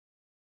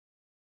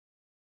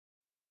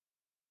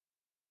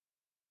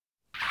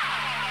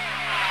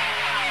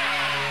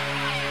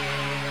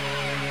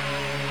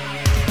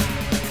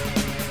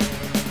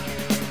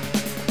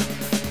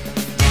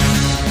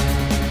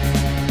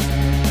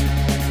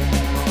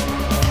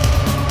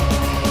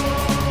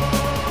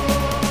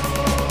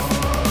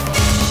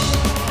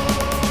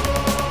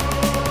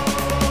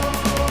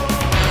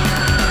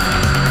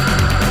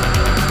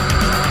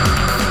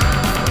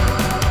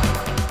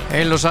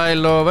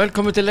Heil og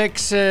velkomin til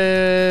leiks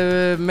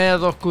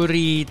með okkur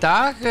í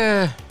dag.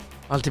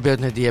 Valtýr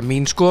Björn heiti ég.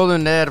 Mín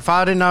skoðun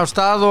farin af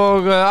stað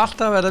og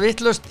alltaf verða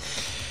vitlaust.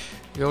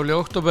 Jóli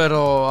október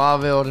og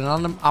afi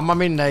orðin amma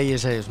mín, nei ég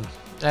segi svona.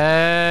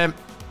 Ég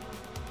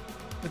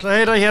ætla að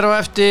heyra hér á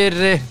eftir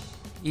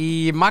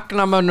í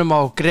Magnamönnum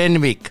á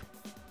Grenivík.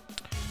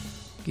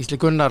 Gísli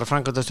Gunnar,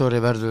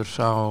 framkvæmdastjóri, verður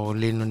á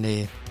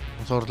línunni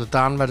og Þórhallur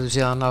Dan verður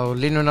síðan á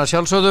línuna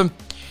sjálfsögðum.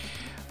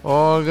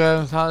 Og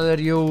það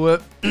jú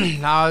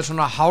það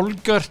svona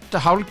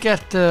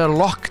hálgert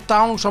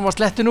lockdown sem á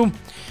slettinum.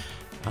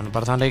 Þannig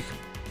bara þannig.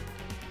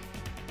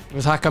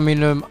 Við þakka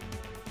mínum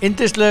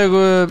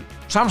yndislegu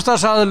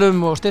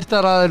samstarfsaðilum og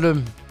styrktaraðilum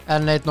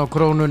N1 á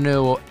Krónunni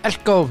og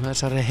Elko,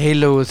 þessari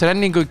heilögu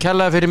þrenningu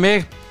kærlega fyrir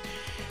mig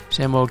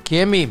sem á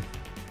Kemi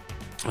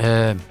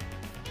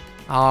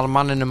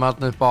aðalmanninum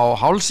upp á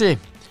hálsi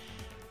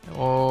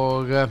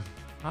og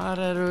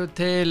þar eru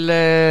til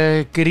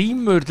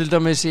grímur til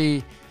dæmis í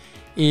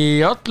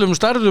öllum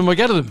stærðum og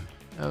gerðum.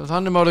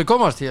 Þannig má þau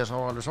komast. Ég sá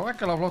alveg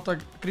svakalega flotta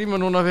grímur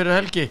núna fyrir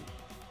helgi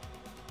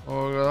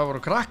og það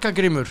voru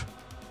krakkagrímur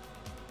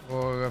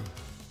og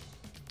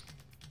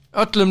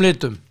öllum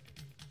litum.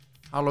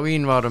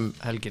 Halloween var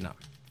helgina.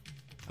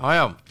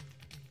 Já.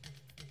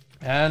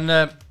 En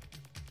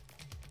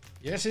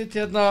ég sitt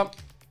hérna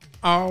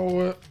á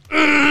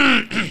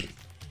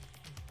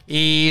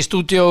í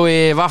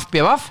stúdíói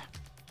VAFBVAF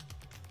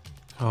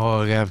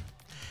og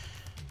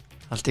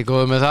allt í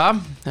góðu með það,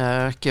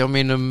 ekki á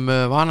mínum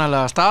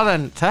vanalega stað,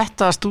 en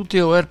þetta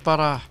stúdíó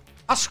bara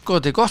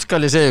askoti gott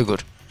skal ég segja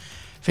ykkur,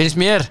 finnst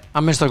mér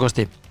að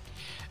minnstakosti.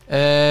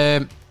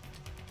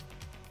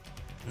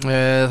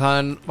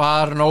 Það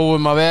var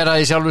nóg að vera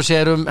í sjálfu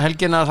sér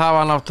helgina. Það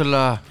var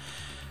náttúrulega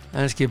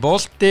enski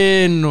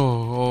boltinn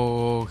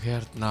og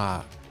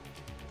hérna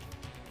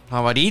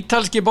það var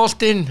ítalski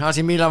boltinn,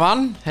 AC Milan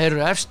vann, þeir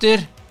eru efstir.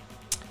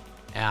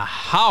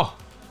 Jaha,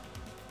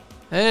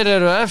 þeir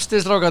eru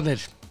efstir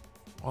strákarnir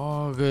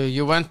og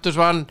Juventus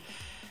vann.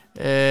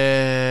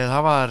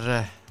 Það var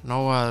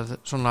nóg að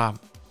svona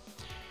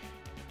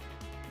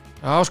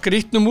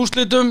skrýtnum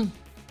úrslitum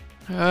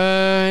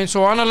eins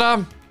og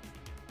annarlega.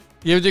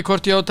 Ég veit ekki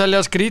hvort ég á að telja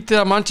skrýtið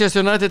að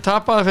Manchester United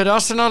tapaði fyrir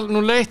Arsenal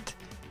nú leitt,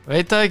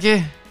 veit það ekki,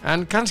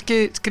 en kannski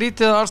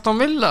skrýtið að Aston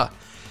Villa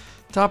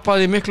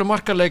tapaði miklu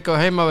markaleika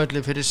á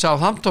heimavelli fyrir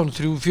Southampton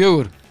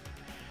 3-4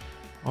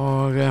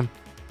 og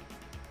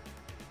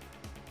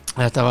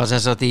þetta var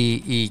sem sagt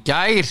í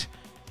gær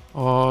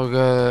og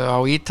á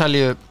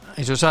Ítalíu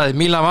eins og sagði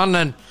Milan vann,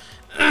 en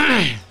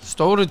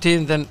stóru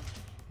tíðindin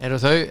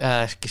eru þau,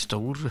 ekki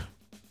stóru,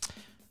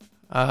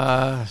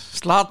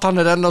 Zlatan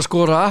enn að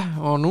skora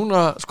og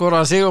núna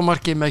skoraði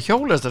sigurmarki með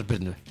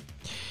hjólhestaspyrnu.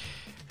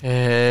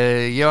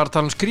 Ég var að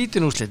tala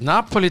skrítin úrslit.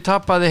 Napoli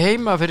tapaði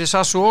heima fyrir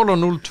Sassuolo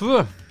 0-2.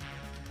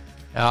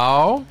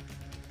 Já,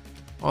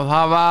 og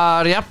það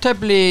var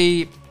jafntefli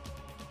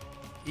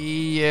í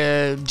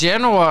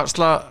Genoa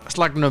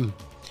slagnum,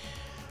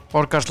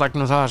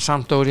 borgarslagnum þar.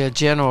 Sampdoria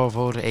Genoa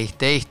fór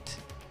 1-1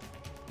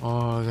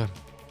 og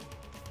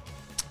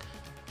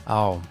já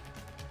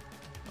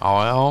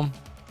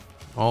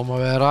að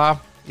vera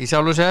í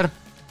sjálfu sér,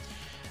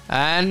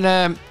 en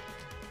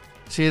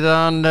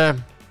síðan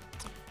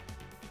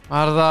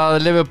var það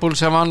Liverpool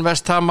sem vann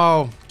West Ham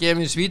á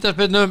gefins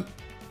vítaspyrnu.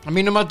 Að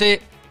mínum mati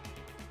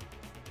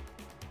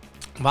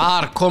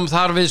kom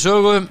þar við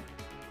sögu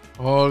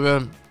og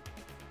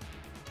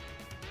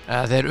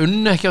þeir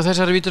unnu ekki á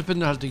þessari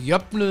vítaspyrnu, heldur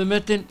jöfnuðu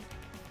metin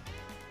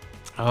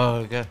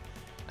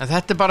en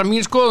þetta bara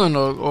mín skoðun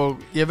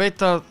og ég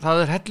veit að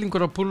það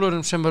hellingur á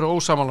púlurum sem eru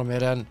ósammála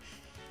mér, en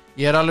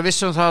ég alveg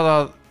viss það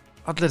að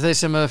allir þeir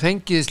sem hefðu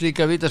fengið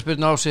slíka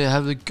vítaspyrnu á sig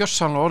hefðu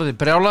gjörsamlega orðið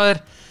brjálaðir,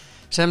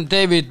 sem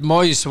David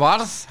Moyes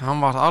varð. Hann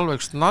var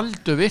alveg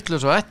snaldu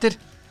vitlaus og eftir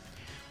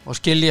og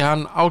skilji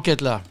hann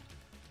ágætlega.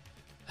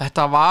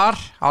 Þetta var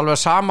alveg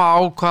sama á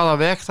hvaða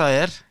veg það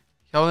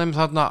hjá þeim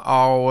þarna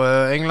á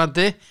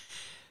Englandi.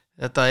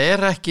 Þetta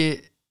ekki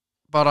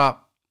bara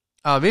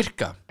að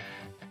virka.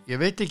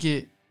 Ég veit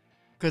ekki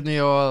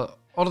hvernig ég á að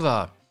orða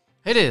það.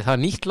 Heyrið,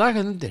 það nýtt lag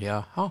hérna undir,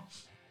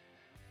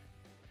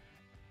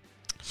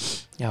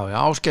 Já,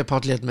 Ásgeir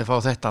Páll lét mig fá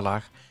þetta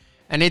lag.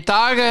 En í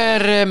dag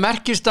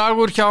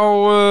merkisdagur hjá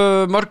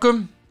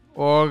mörgum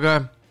og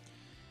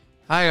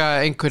það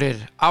einhverjir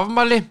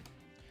afmæli.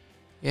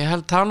 Ég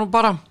held það nú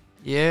bara.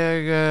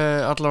 Ég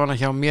allavega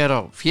hjá mér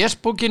á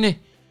Facebookinni.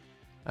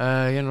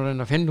 Ég nú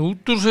reyna að finna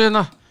út úr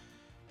síðuna.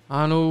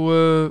 Það nú,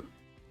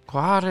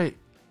 hvað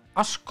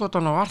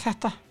askotana var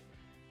þetta?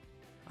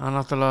 Það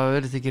náttúrulega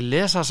verið ekki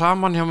lesa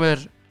saman hjá mér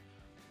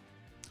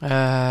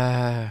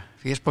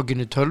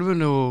Facebookinu,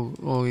 tölvunu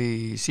og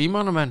í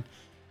símanum, en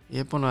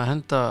ég búin að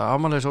henda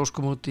afmælis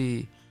óskum út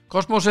í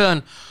kosmosið.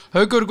 En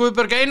Haukur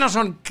Guðberg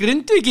Einarsson,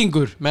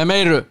 Grindvíkingur með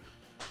meiru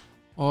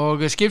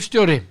og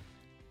skipstjóri,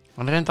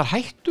 hann reyndar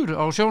hættur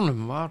á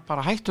sjónum, var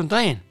bara hætt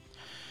daginn.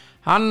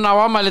 Hann á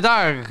afmæli í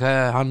dag,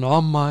 hann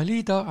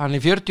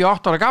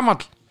 48 ára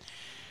gamall.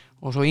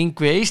 Og svo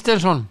Yngvi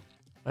Eysteinsson,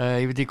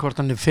 ég veit ekki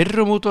hvort hann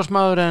fyrrum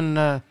útvarpsmaður,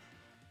 en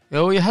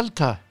jú, ég held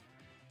það.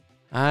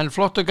 en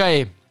flottu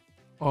gæi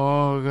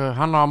og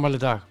hann á afmæli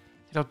í dag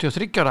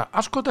 33 ára,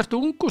 askot ertu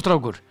ungu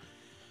strákur.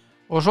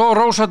 Og svo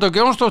Rósa Dögg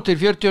Jónsdóttir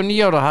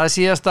 49 ára, það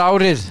síðasta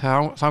árið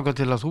þangað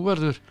til að þú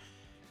verður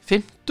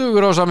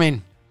 50 Rósa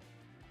mín.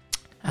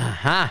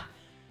 Aha,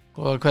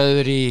 góðar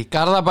kveður í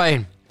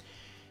Garðabæinn.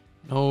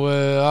 Nú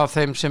af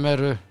þeim sem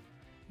eru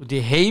út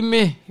í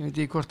heimi, ég veit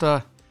ekki hvort að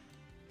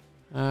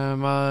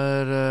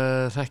maður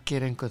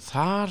þekkir einhvern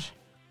þar,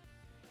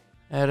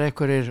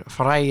 einhverjir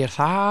frægir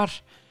þar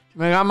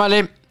sem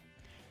afmæli.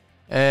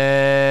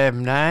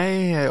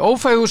 Nei,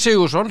 Ófeigur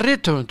Sigurðsson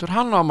rithöfundur,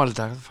 hann á afmæli í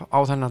dag á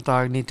þennan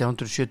dag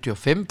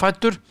 1975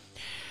 fæddur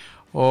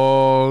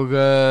og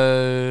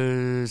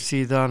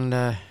síðan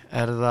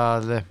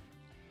það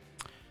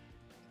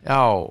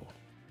já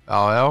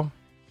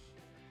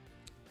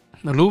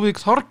Lúðvík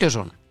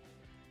Þorgeirsson,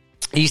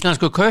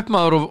 íslensku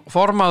kaupmaður og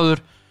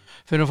formaður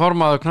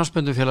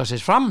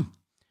knattspyrnufélagsins Fram,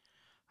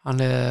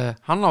 hann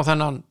á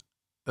þennan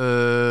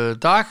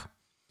dag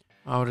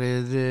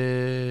árið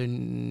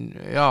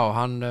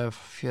hann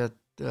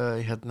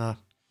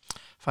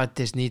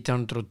fæddist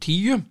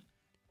 1910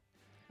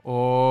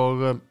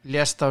 og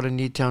lést árið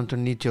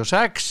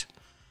 1996.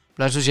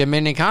 Blessuð sé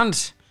minning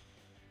hans,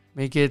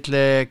 mikill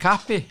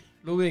kappi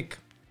Lúðvík,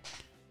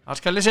 það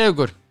skal ég segja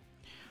ykkur,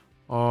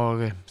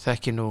 og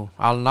þekki nú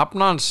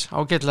alnafn hans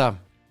ágætlega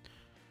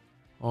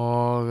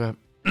og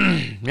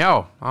já,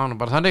 það var nú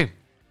bara þannig.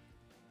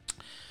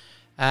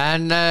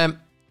 En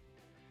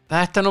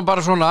þetta nú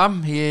bara svona,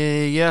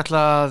 ég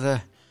ætla að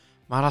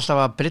maður alltaf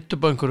að brydda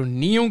upp á einhverjum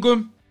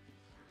nýjungum.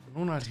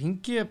 Núna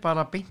hringi ég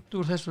bara beint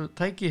úr þessu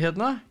tæki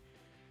hérna,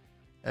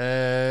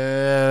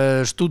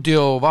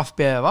 Studio Vaff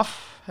ég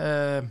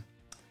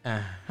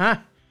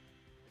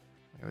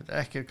veit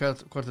ekki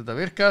hvort þetta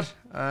virkar,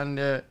 en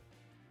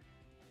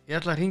ég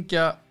ætla að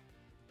hringja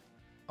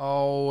á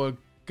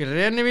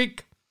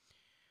Grenivík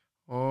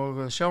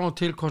og sjá nú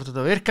til hvort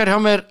þetta virkar hjá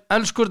mér,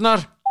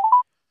 elskurnar.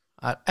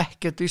 Það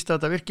ekkert víst að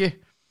þetta virki.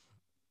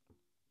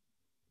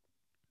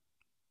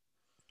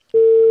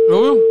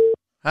 Jú,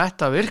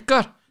 þetta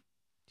virkar.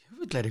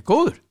 Jöfull er ég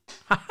góður.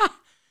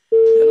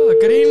 Það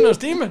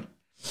grínast í mér.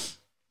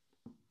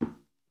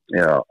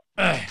 Já.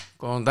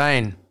 Góðan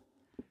daginn.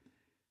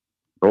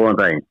 Góðan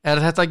daginn. Er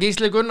þetta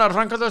Gísli Gunnar,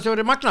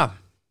 framkvæmdastjóri Magna?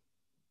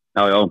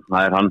 Já,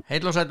 það er hann.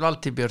 Heill og sæll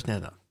Valtý Björn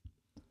þetta.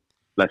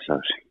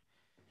 Blessaður.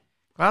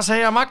 Hvað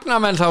segja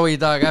Magnamenn þá í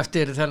dag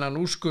eftir þennan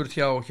úrskurð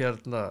hjá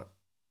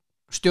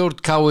stjórn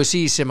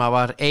KSÍ sem að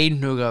var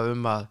einhuga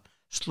að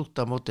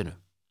slúta mótinu?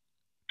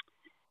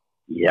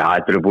 Já,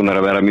 þetta eru búin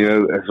að vera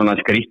mjög svona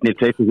skrýtnir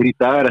 2-3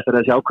 dagar eftir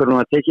þessi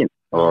ákvörðun var tekin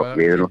og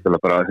við erum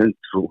náttúrulega bara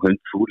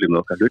hundfúlir með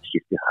okkar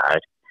hlutskipti.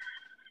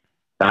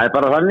 Það er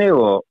bara þannig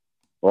og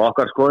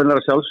okkar skoðunar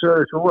að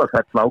sjálfsögðu svo að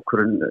þetta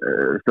ákvörðun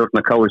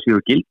stjórna KSÍ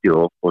og gildi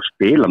og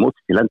spila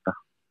mótið til enda.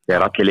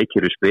 Þegar allir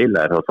leikir eru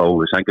spilaðir þá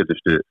fáum við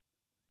sanngjarnustu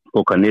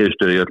bóka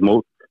niðurstöðu í öll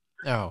mót.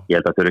 Já. Ég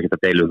held að þau eru ekkert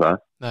að deila það.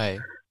 Nei.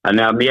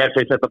 Þannig að mér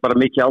finnst þetta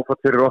bara mikið áfall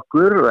fyrir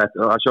okkur,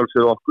 að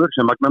sjálfsögðu okkur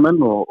sem magnamenn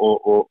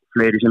og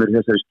fleiri sem eru í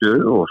þessari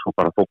stöðu og svo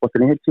bara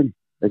fótboltinn í heild sinni,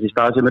 þessi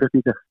staða sem er upp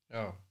í þetta.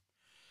 Já.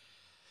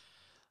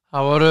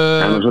 Það voru,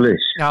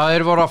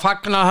 þeir voru að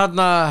fagna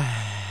þarna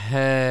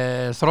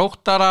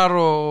Þróttarar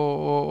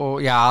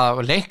og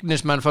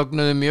Leiknismenn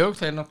fögnuðu mjög,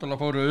 þeir náttúrulega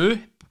fóru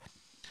upp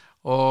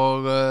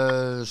og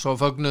svo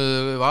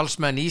fögnuðu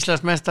Valsmenn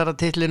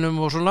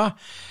Íslandsmeistaratitlinum og svona.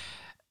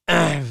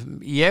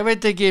 Ég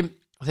veit ekki,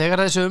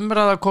 þegar þessi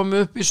umræða kom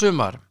upp í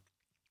sumar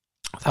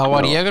þá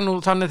var ég nú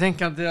þannig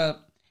þenkjandi að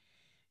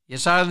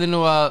ég sagði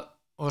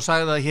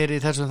það hér í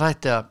þessum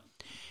þætti að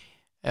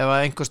ef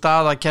að einhver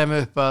staða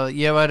kemur upp að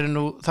ég væri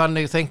nú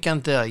þannig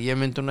þenkjandi að ég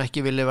myndi nú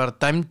ekki vilja vera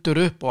dæmdur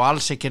upp og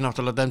alls ekki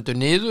náttúrulega dæmdur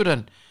niður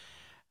en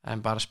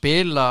bara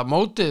spila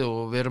mótið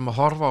og við erum að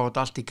horfa á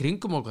þetta allt í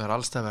kringum okkur, það er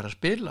alls það að vera að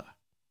spila.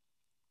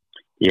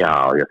 Já,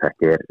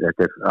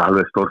 þetta er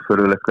alveg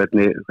stórfurðulegt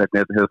hvernig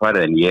þetta hefur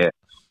farið en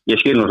ég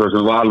skil nú svo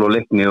sem Val og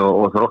Leikni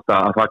og Þrótta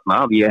að fagna.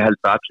 Ég held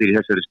að allir í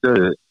þessari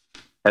stöðu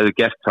hefðu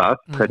gert það,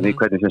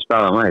 hvernig sem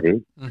staðan væri.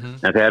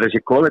 En þegar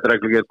þessi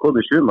COVID-reglugerð kom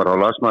í sumar þá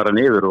las maður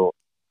hann yfir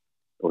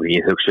og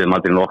ég hugsaði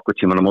aldrei nokkuð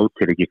tíman á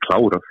móti er ekki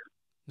klárað.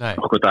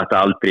 Okkur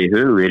þetta aldrei í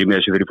hug. Við erum með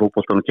þessu fyrir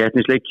fótboltan og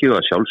keppnisleikju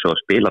og sjálfsög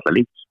að spila alltaf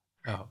líkt.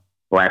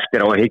 Og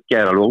eftir á að hyggja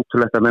er alveg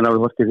ótrúlegt að menna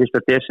við hortið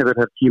 1. desember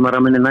þegar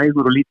tímaraminni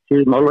nægur og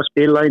lítið mál að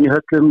spila inn í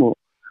höllum og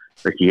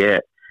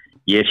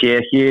ég sé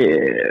ekki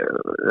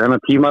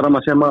þennan tímarama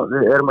sem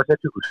við erum að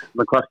setja ykkur.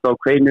 Man kvarta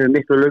á kveinu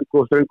miklu löngu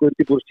og ströngu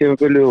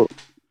undirbúrstímabili og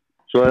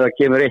svo að það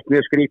kemur eitt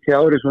mjög skrítið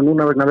ári svo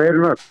núna vegna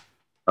veirunar.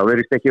 Það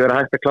verðist ekki vera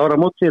hægt að klára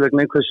mótið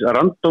vegna einhvers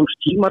randoms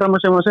tímarama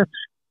sem það sett.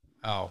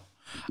 Já.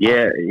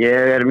 Ég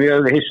er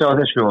mjög hissa á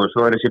þessu og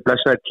svo er þessi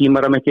blessaði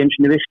tímarama ekki eins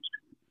og virkt.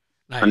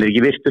 Hann er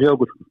ekki virtur hjá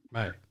okkur.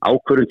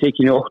 Ákvörðun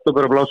tekin í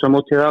október að blása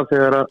mótið af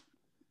þegar að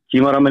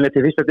tímaramin er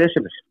til 1.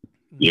 desember.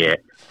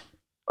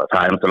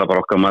 Það er náttúrulega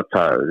bara okkar mat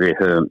að við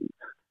höfum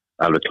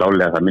alveg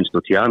klárlega það minnst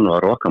út í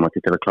janúar og okkar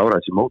mati til að klára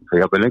þessi mót og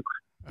jafnvel lengur.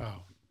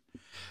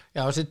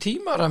 Já, þessi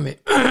tímarami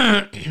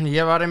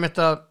ég var einmitt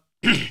að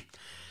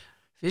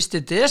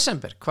 1.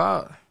 desember,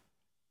 hvað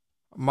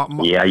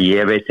Já,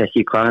 ég veit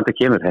ekki hvað þetta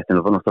kemur. Þetta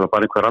náttúrulega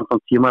bara einhver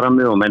random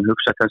tímarammi og menn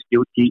hugsa kannski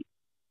út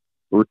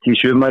í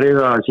sumarið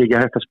að það sé ekki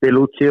hægt að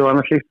spila út og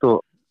annað slikt og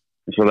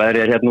eins og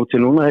veðrið hérna út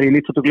til núna í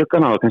lítið út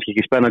gluggana og kannski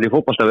ekki spennandi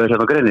fótbolta við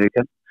hérna á Grenivík.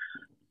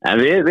 En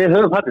við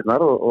höfum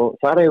hattirnar og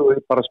þar eigum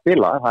við bara að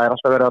spila. Það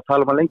alltaf verið að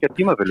tala að lengja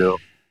tímabilið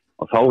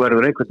og þá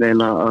verður einhvern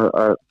veginn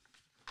að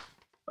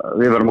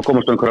við verðum að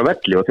komast á einhverja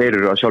velli og þeir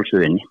eru að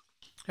sjálfsögðu inni.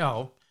 Já,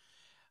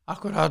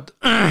 akkurat.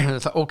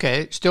 Ok,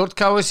 stjórn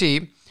KSÍ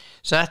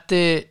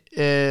setti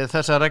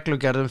þessa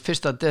reglugerðum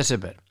 1.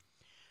 desember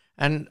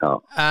en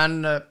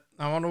hann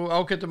var nú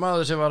ágættur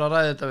maður sem var að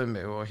ræða þetta við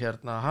mig og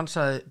hann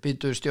sagði,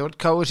 býtu stjórn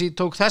KSÍ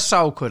tók þessa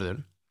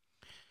ákvörðun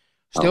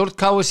stjórn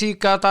KSÍ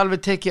gat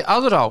alveg tekið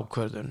aðra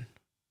ákvörðun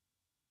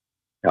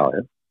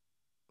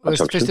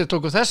fyrst þið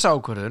tóku þessa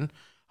ákvörðun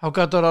þá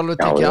gat það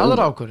alveg tekið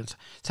aðra ákvörðun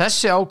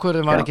þessi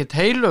ákvörðun var ekkert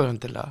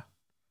heilögundilega.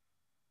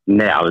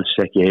 Nei, alls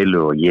ekki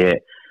heilu og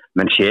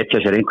menn setja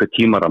sér einhver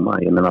tímarama,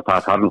 ég menna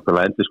það þarf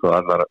náttúrulega endur sko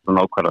allar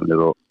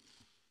nákvæmlega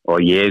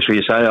og eins og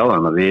ég sagði á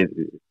þann að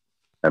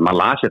maður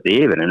lasi þetta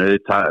yfir en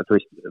auðvitað, þú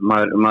veist,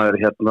 maður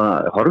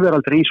horfir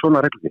aldrei í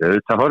svona reglur,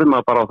 auðvitað horfir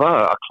maður bara á það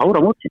að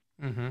klára mótin.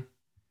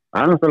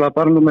 Það er náttúrulega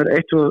bara nummer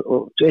 1, 2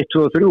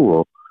 og 3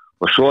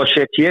 og svo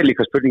set ég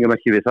líka spurningum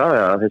ekki við það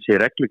að þessi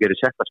reglur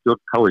sett að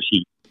stjórn KSÍ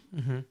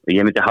og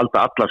ég myndi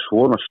halda allar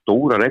svona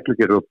stóra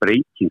reglur og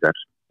breytingar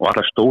og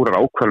allar stórar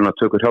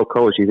ákvarðanatökur hjá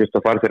KSÍ þess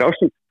að fara fyrir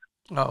ásting.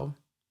 Já,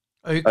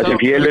 það sem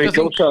félögin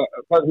kjósa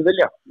hvað þið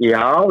vilja.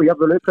 Já,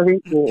 jafnvel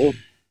aukaþing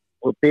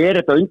og ber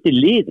þetta undir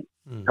liðin.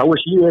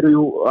 KSÍ eru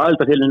jú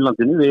aðildarfélögin í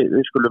landinu,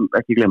 við skulum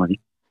ekki gleyma því.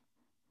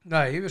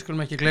 Nei, við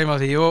skulum ekki gleyma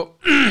því og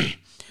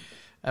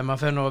ef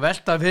maður fer nú að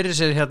velta fyrir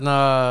sér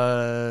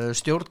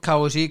stjórn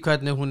KSÍ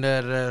hvernig hún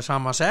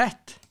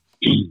samansett.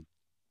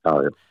 Já.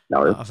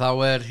 Þá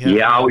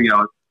Já.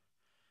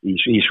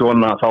 Í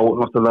svona þá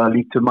náttúrulega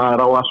lítur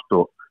maður á allt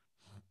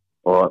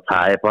og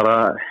það bara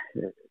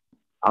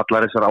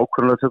allar þessar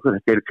ákvarðanatökur,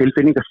 þetta eru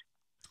tilfinningar.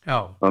 Já.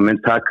 Og menn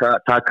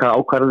taka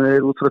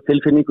ákvarðanir út frá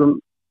tilfinningum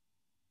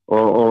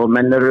og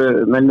menn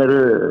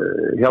eru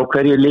hjá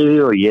hverju liði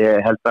og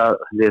ég held að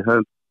við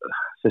höfum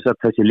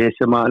þessi lið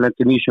sem að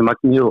lendi mjög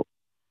magni og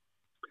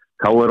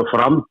KR og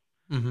Fram.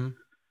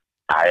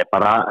 Það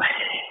bara,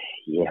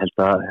 ég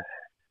held að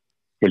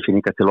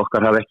tilfinningar til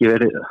okkar hafa ekki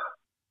verið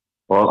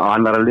og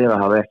annara liða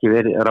hafa ekki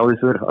verið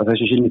ráðið fyrir að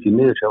þessi sinni til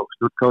miður hjá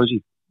stjórn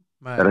KSÍ.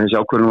 Þegar þessi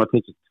ákvörðun var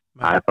tekið.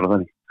 Það bara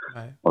þannig.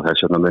 Og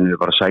þess vegna munum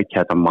við bara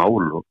sækja þetta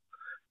mál og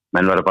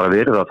menn verður bara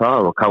verið á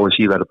það og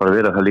KSÍ verður bara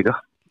verið á það líka.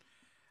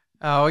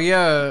 Já,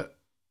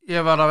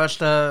 ég var að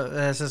velta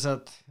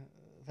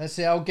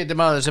þessi ágæti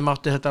maður sem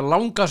átti þetta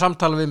langa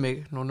samtal við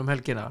mig núna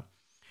helgina.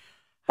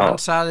 Hann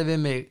sagði við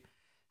mig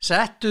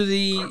settu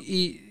því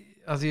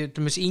að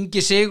því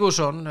Ingi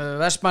Sigurðsson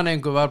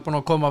Vestmanningur var búinn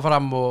að koma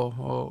fram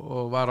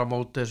og var á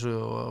móti þessu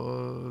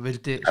og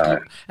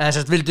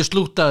vildi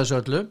slúta þessu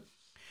öllu.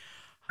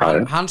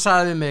 Hann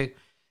sagði við mig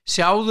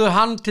sjáðu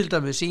hann til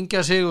dæmis Ingi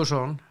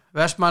Sigurðsson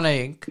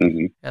Vestmanning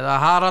eða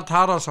Harald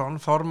Haraldsson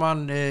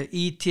formann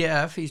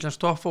ITF Íslands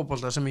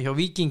toppfótbolta sem hjá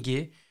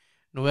Víkingi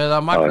nú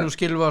eða Magnús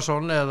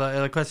Gylfason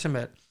eða hvað sem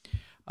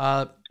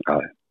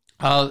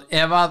að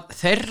ef að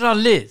þeirra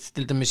lið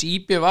til dæmis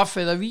IBVF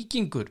eða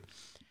Víkingur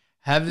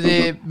hefði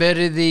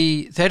verið í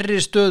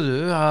þeirri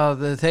stöðu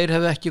að þeir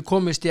hefði ekki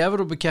komist í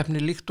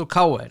Evrópukeppni líkt og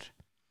KR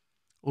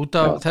út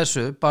af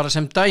þessu bara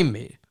sem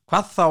dæmi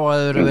hvað þá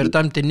að þeir verið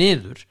dæmdi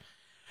niður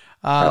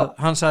að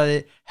hann sagði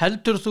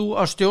heldur þú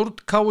að stjórn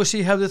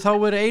KSÍ hefði þá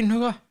verið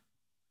einhuga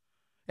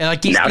eða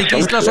Gísli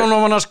Gíslason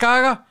og hann að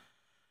Skaga?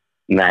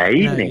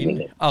 Nei,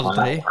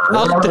 aldrei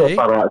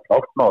bara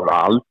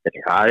aldrei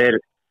það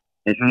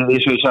eins og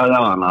ég sagði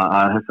á hann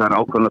að þessar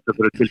ákvörðunar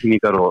fyrir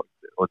tilfinningar og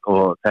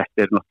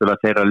þetta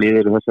náttúrulega þeirra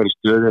liðir í þessari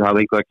stöðu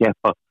hafa einhver að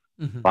keppa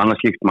og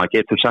annars líkt maður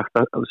getur sagt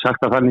að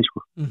þannig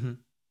sko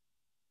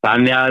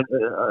þannig að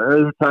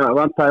það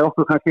vantaði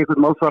okkur kannski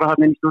einhvern málsvara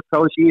hann inn í stjórn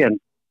KSÍ en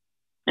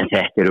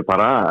þetta eru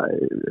bara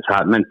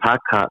menn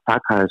taka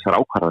þessar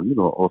ákvarðanir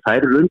og það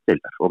eru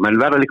umdeildar og menn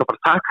verða líka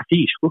bara taka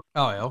því sko.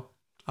 Já,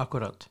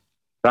 akkurat.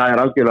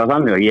 Það algjörlega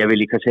þannig og ég vil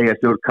líka segja að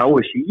stjórn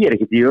KSÍ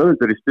ekkert í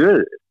öfundur í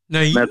stöðu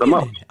með þetta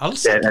mál.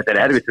 Þetta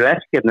erfitt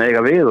verkefni að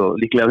eiga við og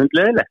líklega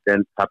hundleðilegt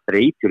en það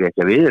breytir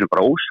ekki að við erum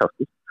bara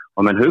ósáttir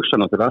og menn hugsa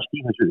náttúrulega allt í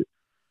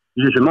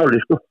þessu máli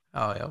sko.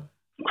 Já.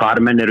 Hvar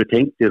menn eru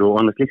tengdir og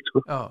annað slikt sko.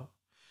 Já.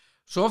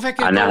 Svo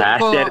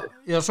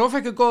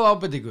fekk ég góða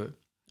ábendingu.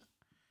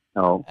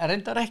 Já.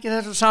 Reyndar ekki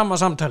þessu sama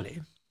samtali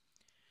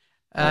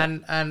en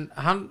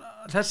hann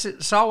þessi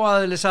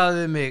sáaðili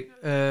sagði við mig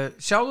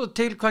sjáðu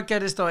til hvað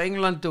gerist á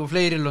Englandi og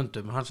fleiri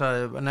löndum hann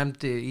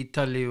nefndi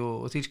Ítali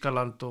og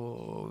Þýskaland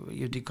og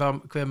ég veit ekki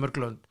hver mörg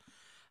lönd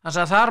hann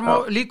sagði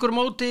þar líkur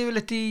móti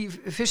yfirleitt í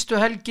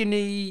fyrstu helginni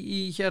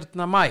í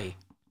maí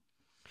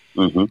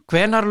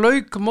hvenær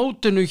lauk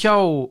mótinu hjá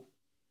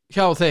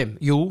þeim?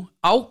 Jú,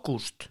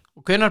 ágúst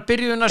og hvenær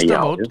byrjuðu næsta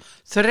mót?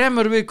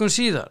 3 vikum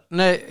síðar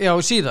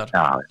síðar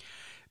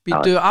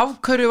býtu af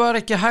hverju var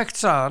ekki hægt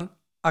sagðan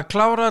að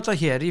klára þetta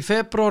hér í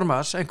febrúar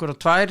mars, einhverja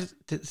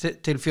 2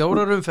 til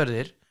 4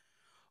 umferðir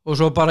og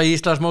svo bara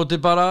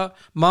Íslandsmóti bara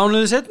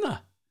mánuði setna.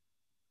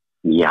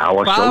 Já,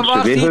 hvað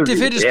var þýtti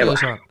fyrirstöðu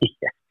svo?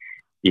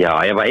 Já,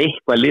 ef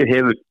eitthvað lið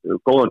hefur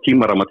góðan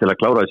tímaramma til að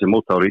klára þessi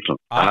mót á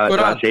Ísland,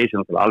 það segir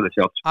sem alveg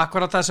sjálf.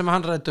 Akkurat það sem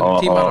hann ræddi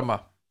tímaramma.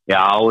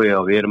 Já,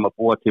 við erum að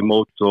búa til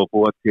mót og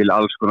búa til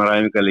alls konar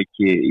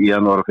æfingarleiki í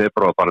janúar og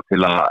febrúar bara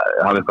til að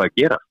hafa eitthvað að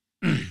gera.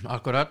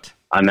 Akkurat.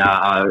 Þannig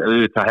að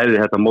auðvitað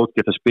hefði þetta mót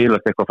geta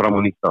spilast eitthvað fram á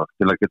nýtt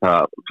til að geta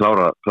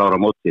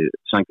klára mótið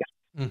sanngjarnt.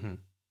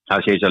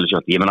 Það segir alveg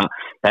sjálf. Ég meina,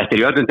 þetta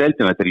í öllum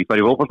deildum, þetta í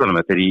bara í fótboltanum,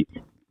 þetta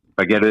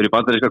það gerður í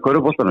bandaríska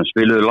körfuboltanum,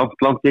 spiluðu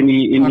langt inn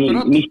í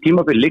nýtt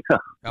tímabil líka.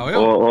 Já.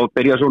 Og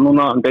byrja svo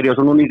núna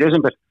í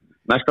desember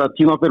næsta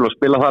tímabil og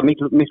spila það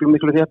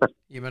miklu þéttar.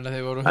 Ég menna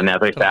þeir voru þannig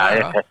að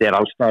þetta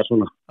alls það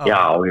svona.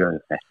 Já,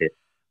 þetta er.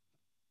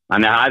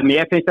 Þannig að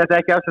mér finnst þetta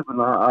ekki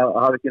afsökun að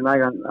hafa ekki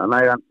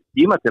nægan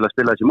tíma til að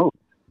spila þessi mót.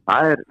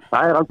 Það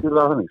er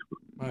algjörlega þannig, sko.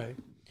 Nei.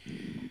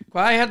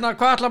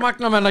 Hvað ætla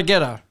Magnamenn að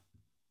gera?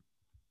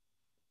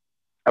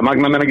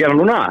 Magnamenn að gera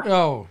núna?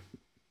 Já.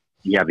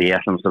 Já, við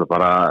ætlum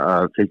bara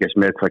að fylgjast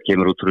með hvað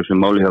kemur út úr þessum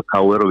máli hjá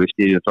KR og við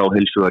styðjum þá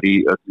heilsugar í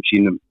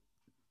öllum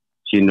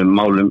sínum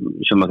málum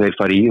sem að þeir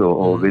fara í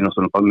og við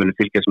náttúrulega bara munum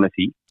fylgjast með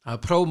því. Það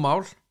er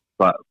prófmál?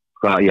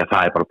 Já,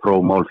 það er bara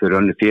prófmál fyrir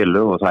önnur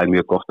félög og það er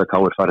mjög gott að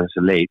KR fara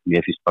þessi leið.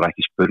 Mér finnst bara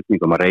ekki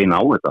spurning að reyna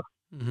á þetta.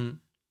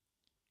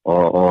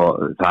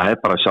 Og það er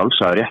bara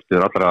sjálfsagt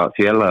réttur allra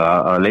félaga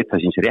að leita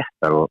síns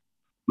réttar og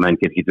menn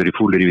getur verið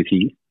fúlir yfir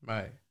því.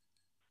 Nei.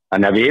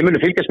 Þannig að við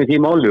munum fylgjast með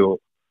því máli og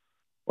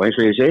eins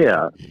og ég segja,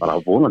 bara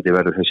á vonandi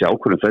verður þessi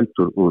ákvörðun felld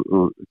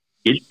úr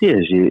gildi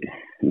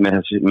með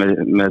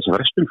þessi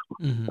frestun.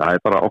 Það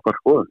er bara okkar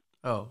skoðun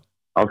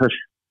á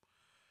þessu.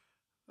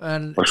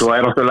 Og svo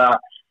er náttúrulega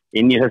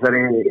inn í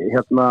þessari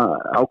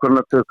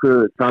ákvörðunartöku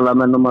tala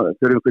menn að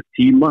þurfa einhver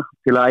tíma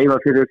til að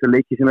æfa fyrir þessu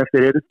leiki sem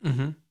eftir eru.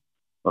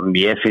 Og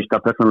mér finnst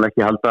að persónulega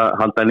ekki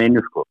halda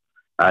neinu, sko.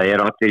 Það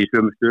er allir í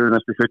sömu stöðu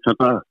næstu 17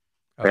 daga.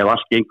 Ef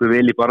allt gengur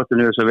vel í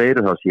baráttunni þess að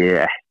veiru þá sé ég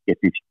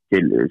ekki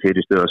til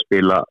fyrirstöðu að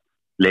spila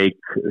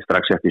leik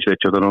strax eftir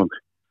 17. nóvember.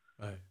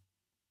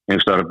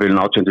 Einhverstaðar að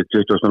byrja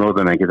 18-20.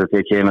 nóvember en geta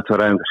tekið 1-2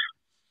 æfingar.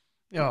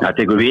 Það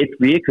tekur vik,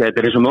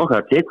 þetta er eins og með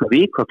okkar, það tekur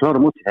vik að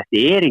klára móti. Þetta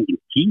er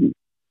engin tími.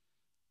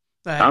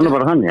 Það er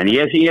bara þannig. En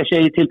ég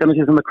segi til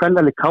dæmis þetta með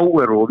kvennaleg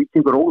KR og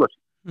Víkingur Ólafs.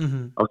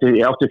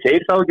 Áttu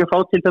þeir þá ekki að fá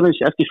til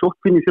dæmis eftir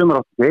sótkvinni í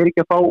sumar, áttu þeir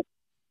ekki að fá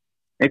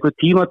einhver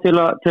tíma til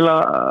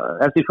að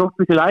eftir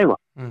sótkvinni til að æfa.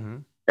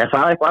 Er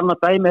það eitthvað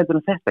annað dæmi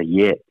en þetta?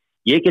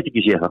 Ég get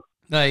ekki séð það.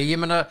 Nei, ég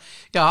meina,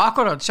 já,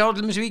 akkurat, sjá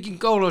til þessi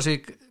Víking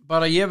Ólafsvík,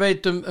 bara ég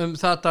veit um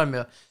það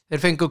dæmi,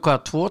 þeir fengu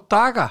 2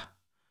 daga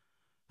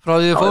frá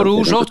því þeir fóru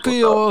úr sótkví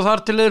og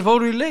þar til þeir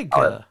fóru í leik,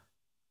 eða?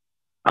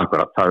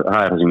 Akkurat, það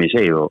er það sem ég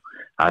segi og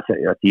það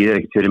þýðir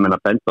ekkert fyrir menn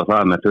að benda á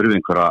það með þurfi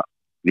einhverja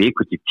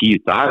viku til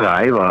 10 daga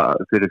að æfa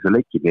fyrir þessu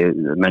leiki,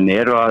 menn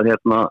eru að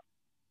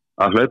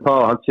hlaupa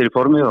og halda sér í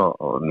formi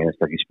og mér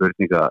finnst ekki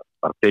spurning að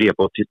bara byrja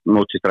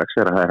móti strax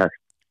þegar það er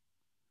hægt.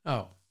 Já.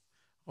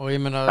 Og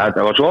ég meina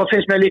og svo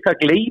finnst mér líka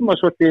að gleyma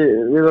svolítið,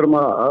 við verum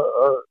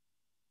að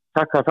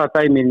taka það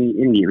dæmi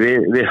inn í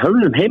við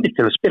höfðum heimild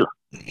til að spila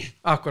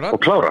Akkurat. Og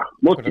klára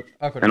mótið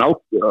en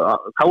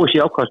KSÍ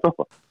ákvað að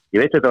stoppa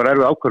ég veit þetta var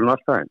erfið ákvörðun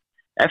allt það en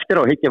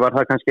eftir á hyggja var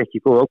það kannski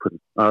ekki góð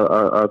ákvörðun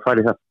að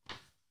fara í það.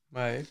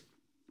 Nei.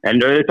 En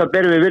þetta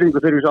berum við virðingu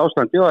fyrir þessu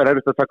ástandi og það er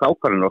erfitt að taka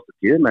ákvörðun oft á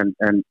tíðum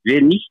en við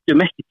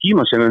nýttum ekki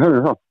tíma sem við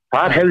höfðum þá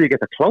þar hefði við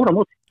getað klára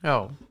mótið. Já.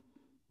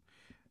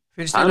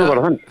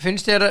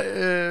 Finnst þér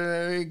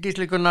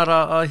Gísli Gunnar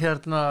að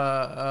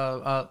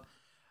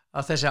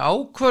þessi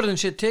ákvörðun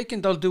sé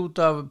tekin dálítið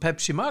út af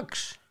Pepsi Max?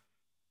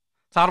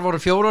 Þar voru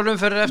 4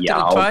 umferðir eftir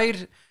og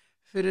 2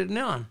 fyrir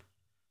neðan.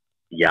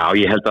 Já,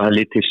 ég held að það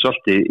lítið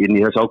svolítið inn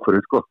í þessu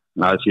ákvörðun, sko.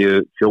 Það séu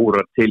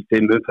 4 til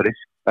 5 umferðir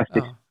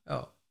eftir. Já.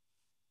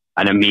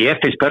 En mér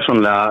finnst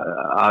persónulega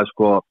að,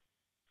 sko,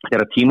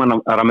 þegar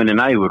tímaraminn er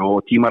nægur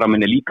og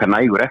tímaraminn er líka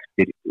nægur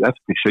eftir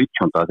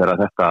 17.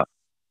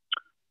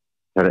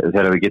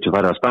 þegar við getum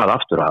farið að staða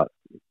aftur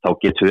þá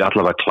getum við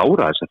allavega að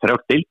klára þess að 3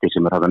 deildir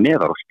sem þarna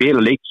neðar og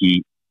spila leiki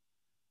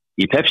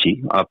í Pepsi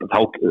þá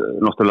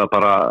náttúrulega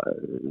bara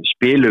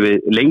spilum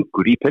við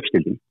lengur í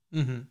Pepsi-deildin.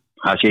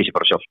 Það sé ég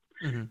bara sjálf.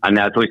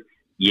 Þannig að þú veist,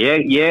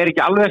 ég er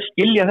ekki alveg að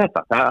skilja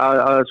þetta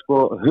að sko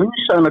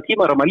hunsa þennan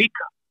tímaramma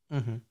líka.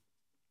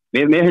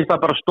 Mér finnst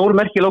það bara stór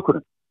merkileg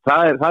ákvörðun.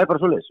 Það er bara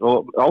svoleiðis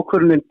og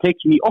ákvörðunin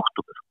tekin í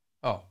október.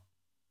 Já.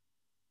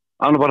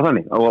 Það er bara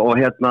þannig og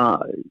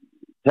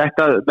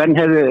þetta, menn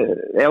hefði,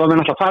 ef að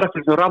menn alltaf fara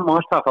eftir þessu ramma og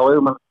allt það, þá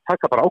hefur mann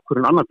taka bara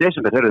ákvörðun 2.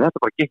 desember,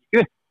 þetta bara gekk ekki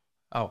upp.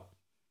 Já.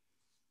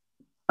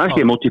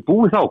 Þannig móti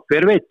búið þá,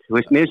 hver veit, þú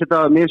veist, mér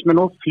finnst mér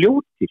nóg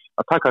fljótir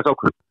að taka þessu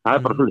ákvörðun, það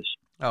er bara svoleiðis.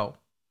 Já,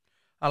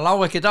 það lá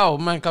ekkit á,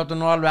 menn gáttu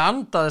nú alveg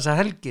andað þessa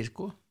helgi,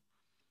 sko.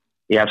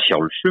 Já,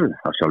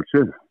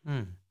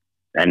 sjálfsögðu.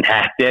 En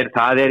þetta er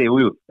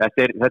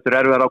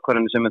erfiðar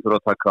ákvörðun sem menn þurfa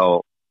að taka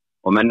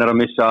og menn að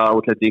missa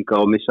útlendinga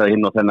og missa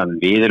hinn og þennan.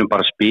 Við erum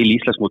bara að spila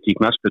Íslandsmót í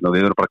knattspyrnu og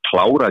við erum bara að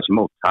klára þessi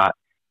mót.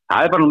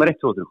 Það bara nummer 1,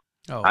 2 og 3.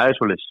 Það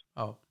svoleiðis.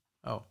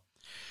 Já.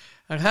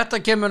 En þetta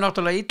kemur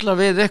náttúrulega illa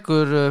við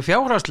ykkur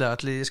fjárhagslega,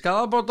 allir í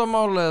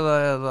skaðabótamál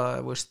eða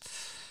veist.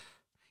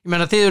 Ég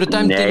meina þið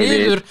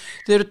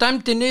eru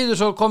dæmdi niður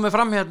svo komið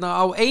fram hérna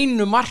á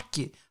einu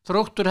marki.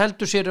 Þróttur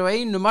heldur sér á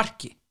einu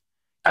marki.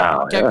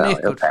 Gegn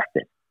ykkur.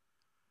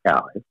 Já.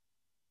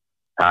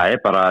 Það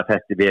bara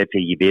þetta,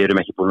 við erum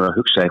ekki búin að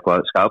hugsa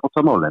eitthvað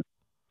skaðabótamál, en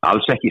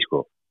alls ekki sko.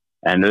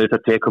 En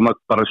auðvitað tekum við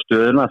bara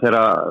stöðuna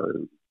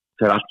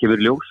þegar allt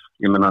kemur ljós.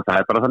 Ég meina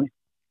það bara þannig.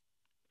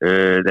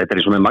 Þetta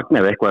eins og með Magni,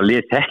 ef eitthvað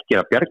lið þekkir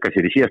að bjarga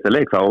sér í síðasta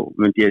leik, þá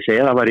myndi ég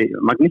segja að það var í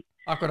Magni.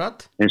 Akkurat.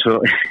 Eins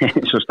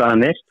og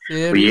staðan er.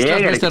 Og ég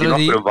er ekki í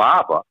nokkru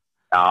vafa.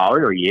 Já,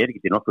 ég er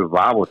ekki í nokkru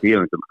vafa og því að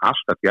við myndum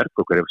alltaf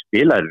bjarga okkur ef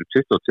spilaðir eru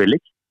 22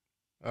 leik.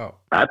 Já.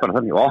 Það bara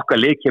þannig, og okkar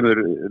lið kemur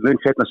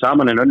mun setna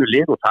saman en önnur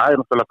lið og það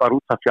náttúrulega bara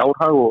út af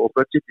fjárhag og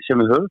budgeti sem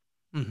við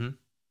höfum.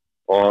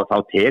 Og þá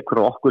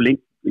tekur okkur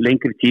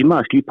lengri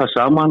tíma að slípa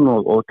saman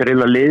og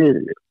dreila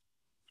liðið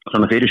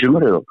svona fyrir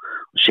sumarið og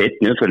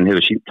setni umferðin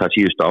hefur sínt það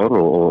síðustu ár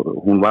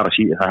og það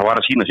var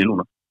að sína sér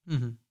núna.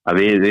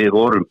 Að við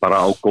vorum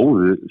bara á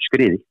góðu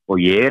skriði og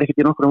ég er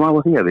ekkert í nokkrum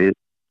af því að við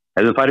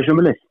hefðum farið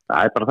sumarið.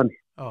 Það bara þannig.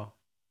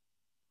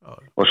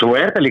 Og svo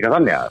það líka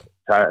þannig að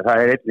það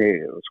einnig,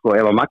 sko,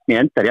 ef að Magni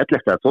endar í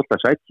 11. eða 12.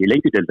 sæti í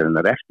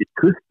lengjudeildarinnar eftir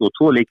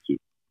 22 leiki,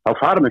 þá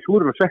fara með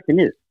súrur og svetti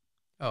niður.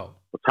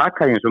 Og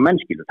taka því eins og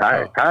mennskilu. Það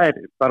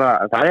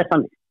er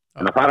þannig.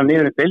 En að fara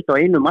niður deild á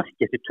einu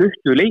marki eftir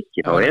 20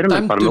 leiki, þá erum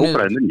við bara með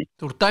óbræði munni.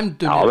 Þú er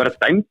dæmdur niður. Já, vera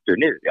dæmdur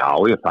niður. Já,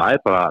 það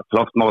er bara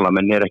klárt mála,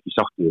 menn er ekki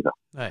sátt við það.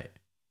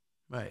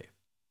 Nei.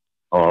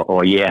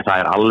 Og það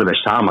er alveg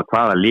sama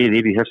hvaða lið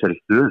yfir í þessari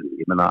stöðu.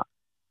 Ég meina,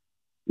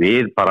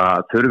 við bara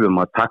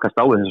þurfum að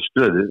takast á þessa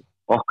stöðu.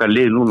 Okkar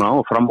lið núna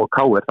og fram og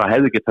KR, það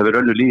hefði gett að vera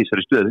önnur lið í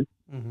þessari stöðu.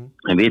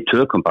 En við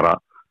tökum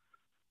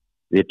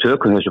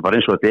þessu bara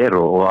eins og þetta er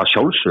og að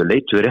sjálfsögðu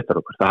leitum við réttar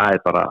okkur. Það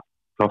er bara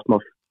klárt mál.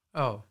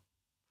 Já.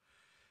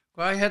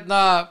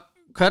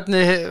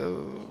 Hvernig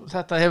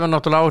þetta hefur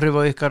náttúrulega áhrif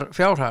á ykkar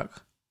fjárhag?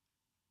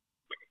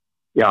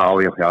 Já,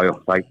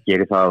 það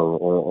gerir það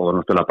og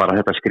náttúrulega bara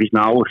þetta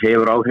skrýtna ár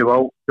hefur áhrif á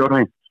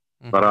fjárhaginn.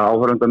 Bara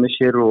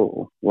áhorfandamissir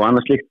og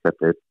annað slíkt.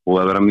 Þetta er búið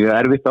að vera mjög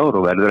erfitt ár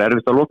og verður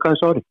erfitt að loka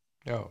þessu ári.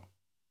 Já.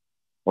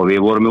 Og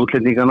við vorum með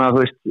útlendingana,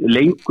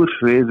 lengur,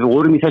 við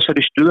vorum í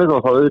þessari stöðu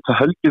og þá auðvitað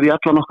höldum við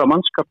allan okkar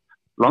mannskap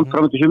langt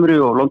fram til sumri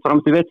og langt fram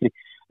til vetri.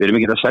 Við erum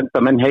ekki að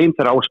senda menn heim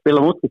þegar á að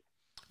spila móti.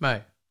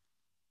 Nei.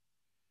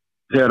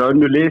 Þegar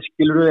önnur lið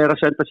skilur að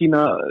senda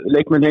sína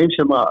leikmenn heim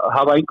sem að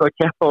hafa enga að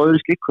keppa á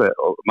öðru slíku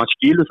og mann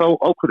skilur þá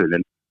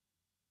ákvörðun.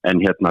 En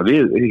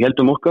við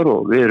heldum okkar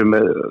og við erum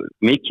með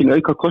mikinn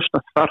auka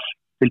kostnað þar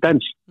til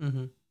dæmis.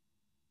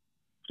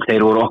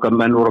 Þeir okkar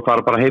menn voru að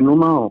fara bara heim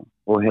núna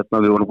og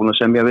við vorum búin að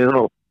semja við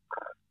og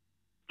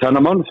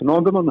þennan mánuð,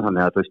 nóvembermánuð,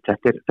 þannig að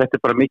þetta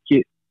er bara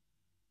mikið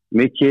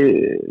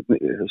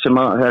sem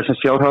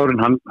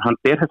fjárhagurinn, hann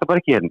ber þetta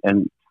bara ekki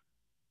en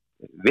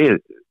við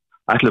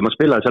ætlum að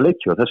spila þessa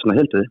leiki og þess vegna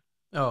heldum við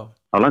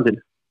á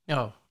landinu.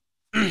 Já,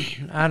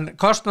 en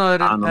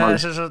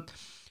kostnaðurinn,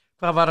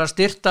 hvað var að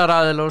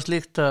styrktaraðil og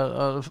slíkt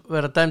að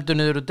vera dæmdur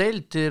niður og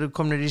deild, þið eru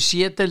komnir í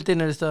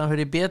C-deildina eða það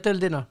fyrir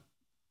B-deildina?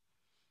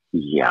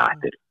 Já,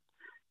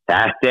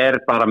 þetta er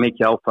bara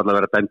mikið áfall að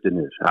vera dæmdur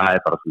niður, það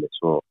er bara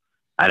svolítið og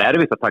það er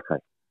erfitt að taka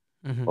það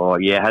og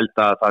ég held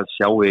að það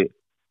sjái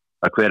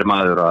að hver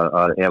maður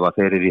að ef að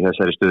þeir eru í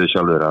þessari stöðu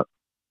sjálfur að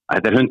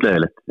þetta er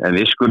hundleiðilegt, en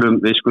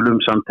við skulum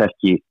samt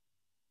ekki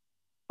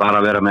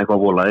bara vera með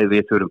eitthvað volaði,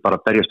 við þurfum bara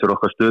að berjast fyrir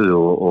okkar stöðu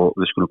og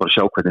við skulum bara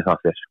sjá hvernig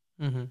það fer.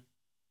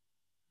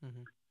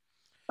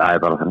 Það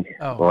er bara þannig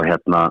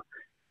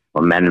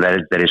og menn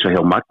verður eins og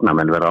hjá Magna,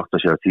 menn verður átt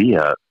að segja því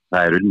að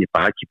það er unni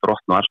baki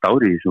brotn og allt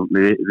ári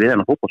við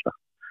hennar fótbolta.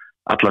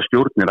 Alla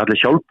stjórnir,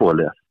 allir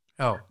sjálfbúðarlegar.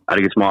 Það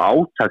er ekki smá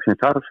átak sem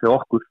þarf fyrir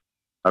okkur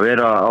að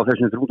vera á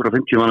þessum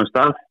 350 mannum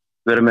stað,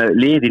 vera með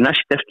lið í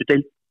næst eftir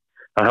deild.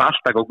 Það er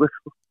alltaf á guð.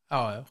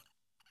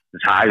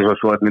 Það er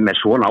svo að með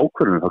svona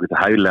ákvörðunum þá getur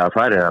hæglega að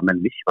fara að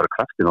menn vissi bara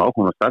kraftin og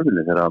ákvörðun á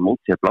starfinu þegar að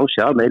móti að blási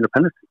af með einu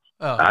pennuð.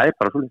 Það er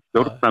bara svona.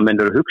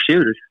 Stjórnarmenn eru hugsi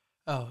yfir þessu.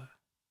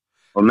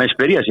 Og menn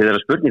spyrja sig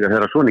þeirra spurningar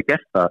þegar svona er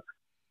gert að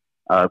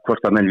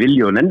hvort að menn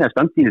vilja og nenni að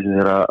standi í þessu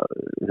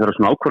þegar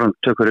svona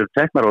ákvörðuntökur eru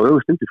teknar á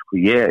augustundu.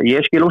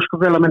 Ég skil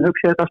óskum vel að menn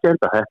hugsi þetta aftur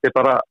enda.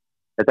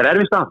 Þetta er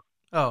erfið stað.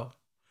 Já,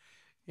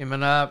 ég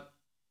meina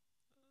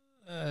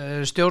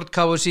stjórn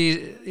KSÍ,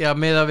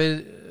 meða við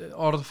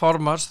orð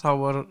formars, þá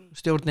var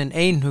stjórnin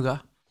einhuga.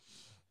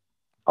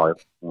 Já,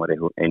 hún var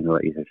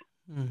einhuga í þessu.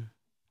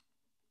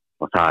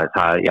 Og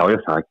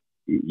það,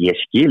 ég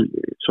skil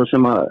svo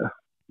sem að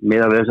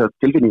meða við þessar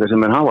tilfinningar sem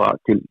menn hafa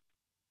til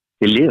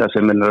liða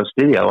sem menn er að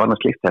styðja og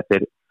annað slikt.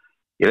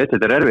 Ég veit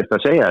þetta er erfitt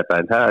að segja þetta,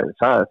 en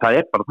það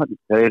er bara þannig.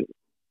 Það er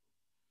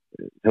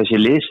þessi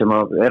lið sem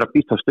er að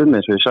býta stöðum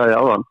eins og ég sagði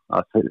áðan,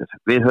 að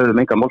við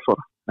höfum enga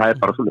málsvara. Það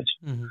er bara svoleiðis.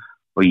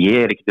 Og ég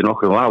er ekki til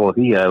nokkuð af á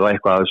því að ef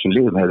eitthvað af þessum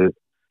liðum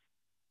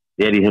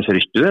er í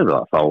þessari stöðu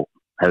þá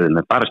hefðu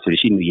með barast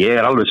fyrir sínu,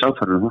 ég alveg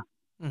sannfærður það.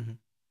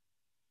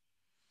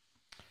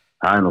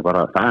 Það er nú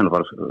bara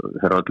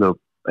þegar öllu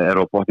er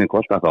á botni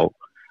kolta þá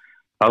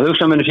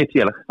hugsa mennu sitt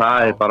félag, það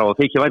er bara að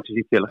þykja vænt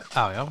sitt félag.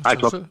 Já,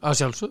 að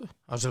sjálfsögðu,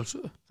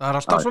 það er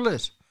alltaf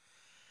svoleiðis.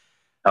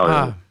 Já.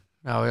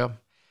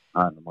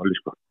 Það er nú máli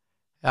sko.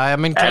 Já,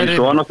 minn kæri. En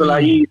svo náttúrulega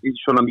í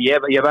svona,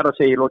 ég verð að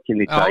segja í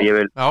lokinni að ég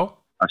vil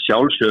að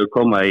sjálfsögðu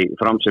koma í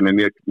fram sem er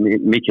mjög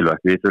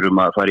mikilvægt. Við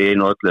þurfum að fara í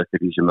einu og öllu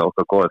eftir því sem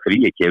okkar góða frí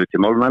ekki hefur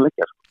til málun að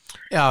leggja.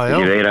 Já.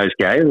 Ég veira í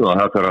skæð og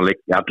það þarf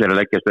allir að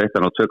leggjast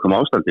eittan á tökum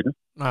ástandinu.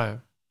 Já.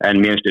 En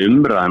mér finnst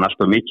umræðan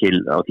alltaf mikil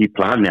á því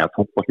plani að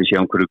fótbolti sé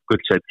einhverju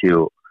guldsætti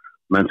og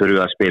menn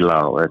þurfu að spila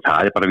og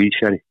það er bara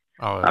vísfjari.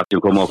 Það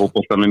sem koma á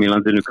fótboltanum í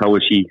landinu,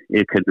 KSI,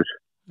 yfirkendur,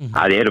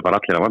 það eru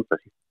bara allir að vanda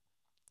sig.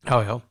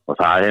 Já.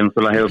 Og það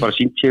hefur bara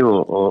sínt sig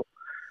og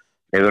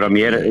hefur að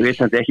mér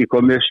vitandi ekki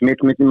komið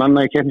smittmyndi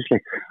manna í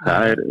keppnisleik.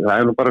 Það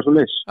er nú bara svo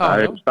leys. Það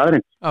er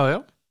staðrind. Já,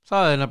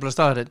 það er nefnilega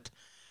staðrind.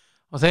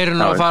 Og þeir eru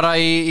nú að fara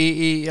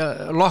í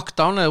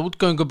lockdown eða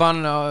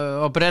útgöngubann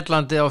á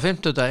Bretlandi á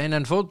 50-daginn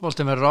en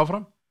fótboltinn verður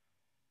áfram?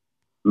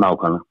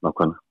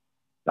 Nákvæmlega.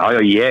 Já,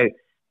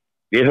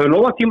 við höfum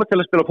nóga tíma til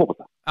að spila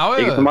fótbolta.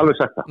 Ég getum alveg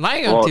sagt það.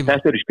 Og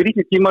þetta eru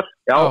skrítið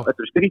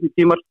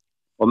tímar,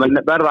 og menn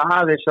verða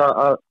aðeins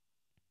að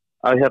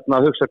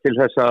hugsa til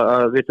þess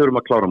að við þurfum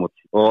að klára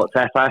múti. Og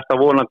þetta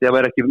er vonandi að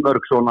vera ekki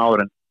mörg svona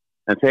ár en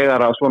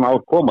þegar að svona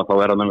ár koma þá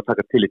verða menn að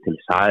taka tillit til.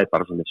 Það er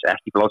bara svona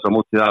ekki blása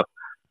mútið af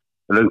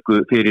löngu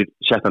fyrir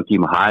settan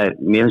tíma.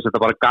 Mér finnst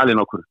þetta bara galinn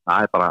okkur.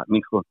 Það er bara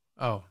mín sko.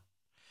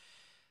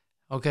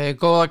 Ok,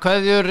 góða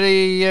kveðjur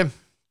í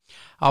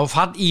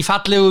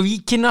fallegu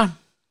Víkina.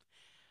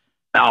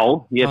 Já,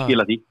 ég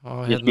skila því.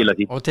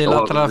 Og til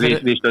allra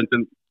fyrir... Við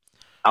stöndum...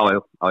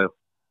 Já.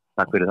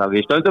 Takk fyrir það.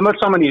 Við stöndum öll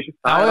saman í þessu.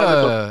 Já.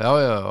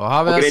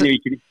 Og greini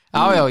Víkinni.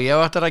 Já,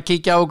 ég ætlar að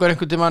kíkja á okkur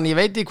einhvern tímann. Ég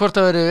veit ekki hvort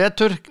það verið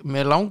vetur.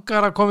 Mér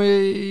langar að koma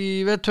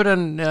í vetur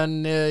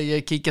en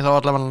ég kíkja þá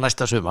allavega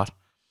næsta sumar.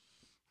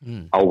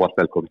 Ávart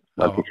velkomin.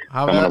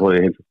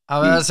 Hafið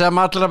það sem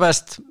allra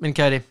best, minn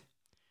kæri.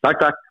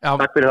 Takk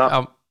fyrir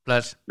það.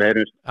 Bless.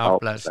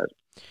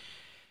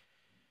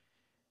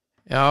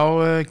 Já,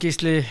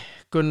 Gísli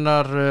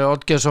Gunnar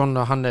Oddgeirsson,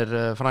 hann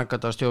er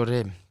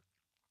framkvæmdastjóri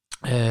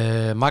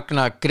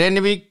Magna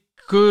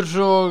Grenivíkur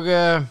og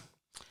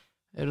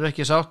eru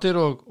ekki sáttir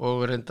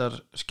og reyndar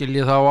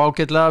skiljið þá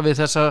ágætlega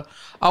við þessa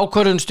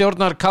ákvörðun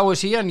stjórnar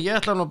KSI en ég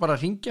ætla nú bara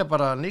að hringja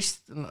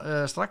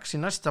strax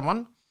í næsta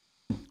mann.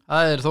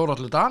 Það er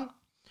Þórhallur Dan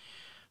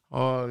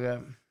og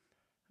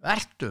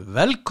vertu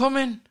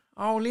velkomin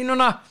á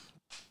línuna.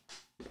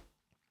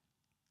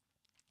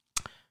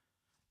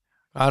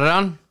 Hvað er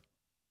hann?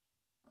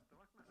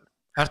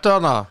 Ertu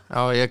þarna?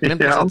 Já, ég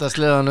gleymdi að setja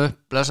sleðan upp,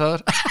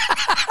 blessaður.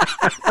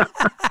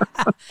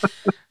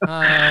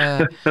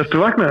 Ertu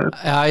vaknaður?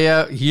 Já,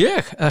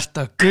 ég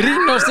ertu að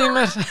grínast í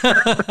mér.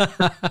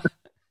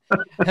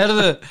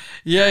 Herðu,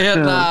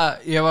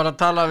 ég var að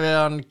tala við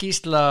hann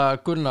Gísla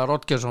Gunnar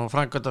Oddgeirsson,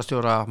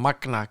 framkvæmdastjóra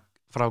Magna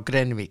frá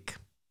Grenivík.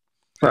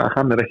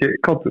 Hann er ekki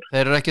kátur.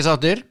 Þeir eru ekki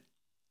sáttir?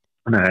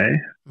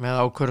 Nei. Með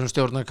ákvörðun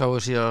stjórnar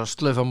KSI að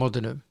slaufa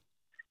mótinu?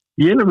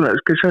 Ég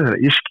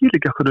skil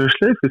ekki okkur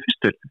slaufuð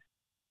fyrstöldinni.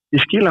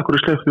 Ég skil okkur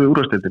slaufuð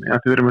úrvarsdeildinni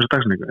að við erum þessu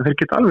dagsningu. En þeir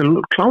geta alveg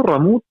klárað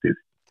mótið.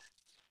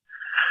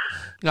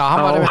 Já,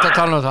 hann var einmitt að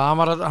tala um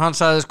það. Hann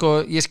sagði sko,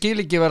 ég skil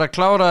ekki vera að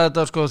klára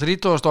þetta sko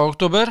 30.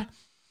 október.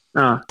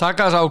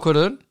 Taka þess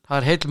ákvörðun, það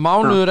er heill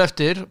mánuður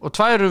eftir og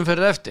 2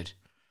 umferðir eftir.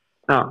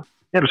 Já,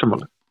 eru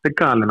sammála. Þetta er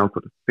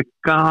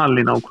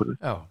galin ákvörðun.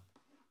 Já.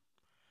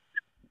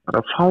 Það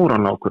er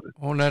fáránlega ákvörðun.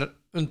 Hún er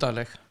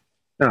undarleg.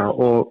 Já,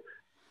 og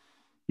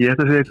ég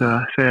ætla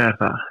að segja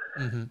það.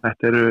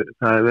 Það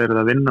er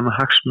verið að vinna með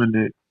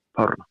hagsmuni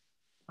fárana.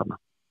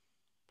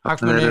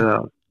 Hagsmuni?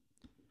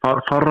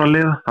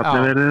 Fáraliða.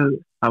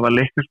 Það var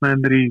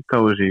leiknismennir í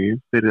KSI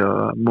fyrir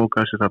að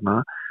móka sér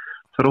þarna.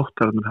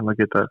 Þróttararnir hafa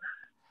getað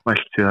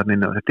vælt sig þarna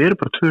inn á. Þetta eru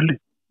bara 2 lið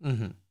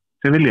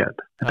sem vilja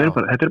þetta.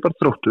 Þetta er bara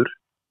Þróttur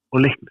og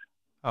Leiknir.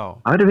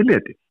 Það er vilja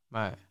þetta.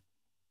 Nei.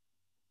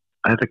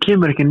 Þetta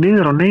kemur ekki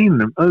niður á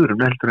neinum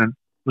öðrum heldur en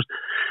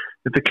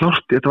þetta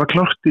var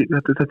klárt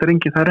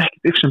það er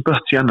ekkert if sem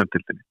böts í annar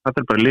dildinni.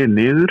 Þetta er bara lið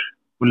niður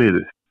og lið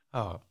upp.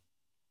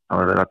 Það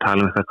var verið að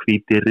tala um þetta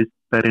hvíti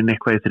riddberinn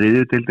eitthvað í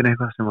 3. dildinni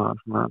eitthvað sem var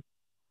svona,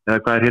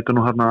 eða hvað er hittu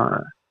nú hérna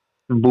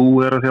sem Bú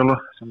er að þjálfa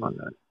sem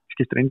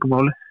skiptir engum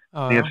máli.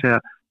 Ég er að segja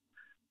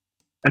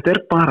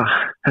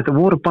þetta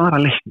voru bara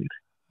Leiknir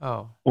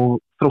og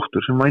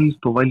Þróttur sem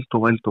vældu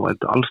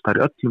allstæðar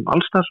í öllum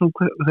allstæðar sem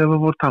þegar við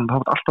vorum talað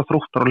það var alltaf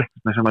Þróttar og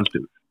Leiknir sem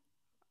vældu.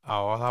 Já,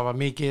 og það var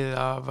mikið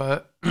af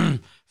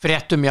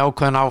fréttum í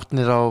ákveðin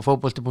átnir á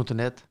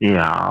fótbolti.net.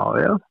 Já,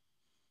 ég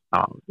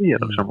er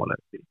alveg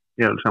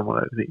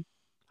sammálaður því.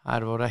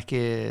 Það voru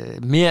ekki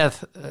með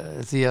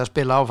því að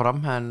spila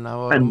áfram en það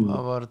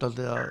voru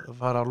dálítið að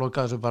fara að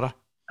loka þessu bara.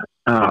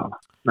 Já,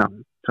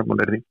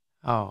 sammálaður því.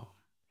 Já.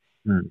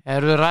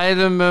 Eru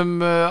ræðum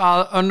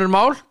önnur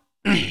mál?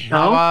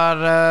 Það var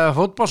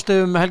fótbolti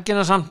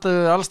helgina samt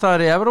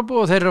allstaðar í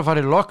Evrópu og þeir eru að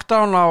fara í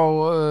lockdown á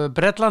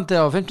Bretlandi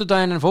á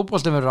 50-daginn en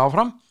fótbolti verður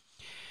áfram.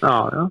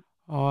 Já.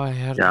 Og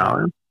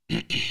Já.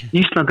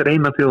 Ísland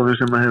eina þjóðin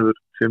sem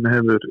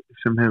hefur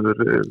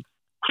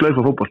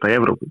slaufa fótbolta í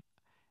Evrópu.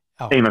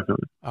 Eina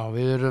þjóðin. Já,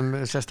 við erum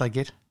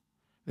sérstakir.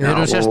 Við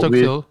erum sérstök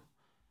þjóð.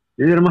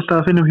 Við erum alltaf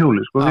að finna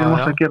hjóli, sko. Við erum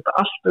alltaf að gera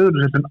allt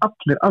öðru sem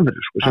allir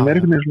aðrir, sko, sem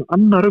einhvern veginn svona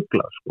annar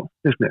ruglað, sko,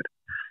 finnst mér.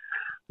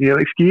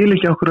 Ég skil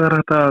ekki okkur að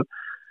þetta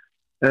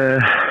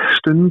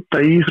stunda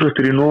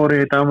íþróttir í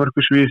Noregi,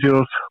 Danmörku,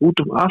 Svíþjóð, út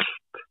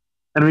allt,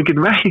 en við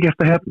getum ekki gert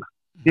það hérna.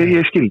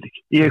 Ég skildi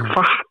ekki. Ég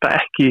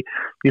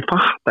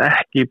fatta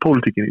ekki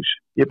pólitíkin í þessu.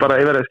 Ég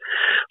verið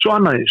svo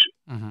annað í þessu.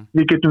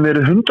 Við getum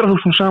verið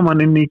 100.000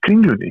 saman inn í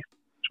Kringlunni,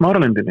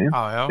 Smáralindinni.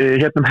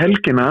 Hérna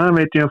helgina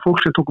veit ég að fólk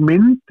sem tók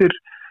myndir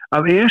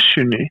af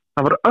Esjunni,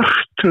 það var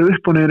örtröð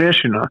upp og niður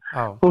Esjuna.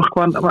 Fólk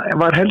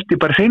var held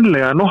í bara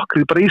hreinlega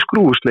nokkri bara í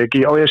skrúfusleiki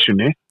á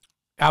Esjunni.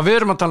 Já, við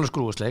erum að tala um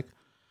skrúfusleik.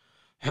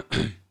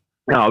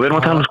 Já, við erum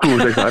að tala um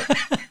skrúfusleik þar.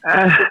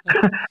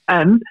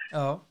 En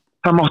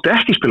það mátti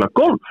ekki spila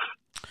golf.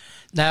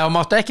 Nei, og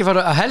mátti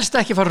helst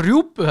ekki fara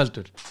rjúpu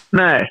heldur.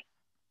 Nei,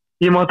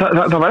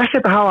 það var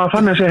ekkert að hafa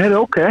þannig að segja, heyrðu,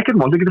 ok, ekkert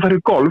mál, þið getur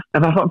farið í golf,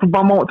 en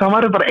það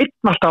var bara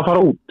einn alltaf að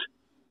fara út.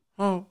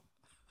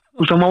 Þú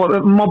veist, það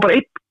má bara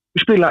einn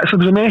spila,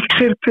 sem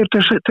ekki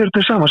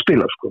þeir saman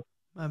spila, sko.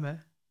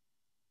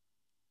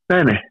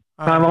 Nei.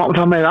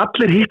 Það með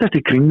allir hittast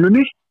í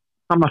Kringlunni,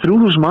 það með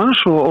 3.000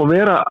 manns og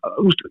vera,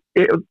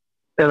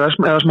 eða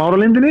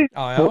Smáralindinni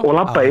og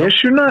labba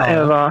Esjuna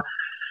eða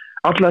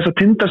allir þessar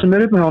tindar sem upp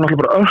með, það var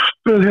náttúrulega bara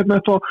örspöð hérna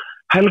upp á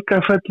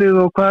Helgafellið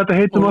og hvað þetta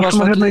heitum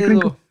alltaf hérna í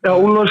kring. Já,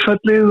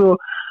 Úlfarsfellið og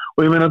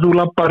ég meina að þú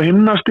labbar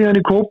hinnastíðan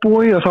í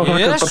Kópavogi og þá þarf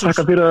bara að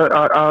taka fyrir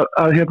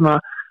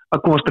að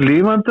komast að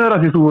lífandar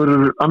af því þú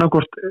eru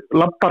annarkvort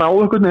lappar á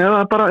einhvern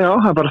eða bara, já,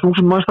 það er bara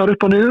 1000 manns þar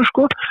upp og niður,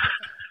 sko.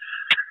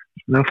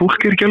 Þannig að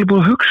fólk er ekki alveg búið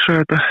að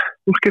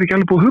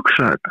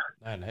hugsa þetta.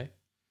 Nei.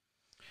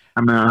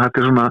 Þannig að þetta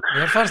er svona...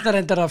 Mér fannst það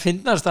reyndar að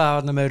finnast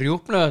það með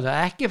rjúpnöðar,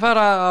 ekki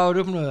fara á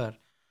rjúpnöðar.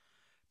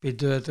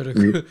 Býtu, þetta eru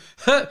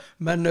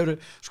menn eru,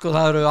 sko,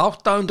 það eru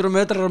 800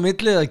 metrar á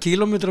milli eða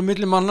kílómetrar á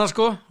milli manna,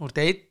 sko. Þú ert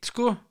einn,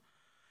 sko.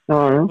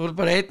 Þú ert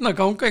bara einn að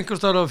ganga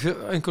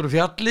einhverju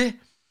fjalli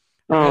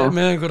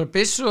með einhverja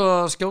byssu og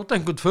að skjóta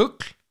einhvern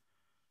fugl.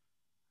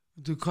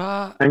 Þú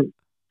hvað?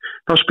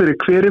 Þá spyrir,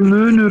 hver er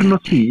munurinn á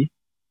því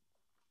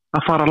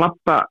að fara að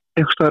labba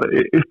einhvers staðar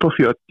upp á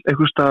fjöll,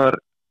 einhvers staðar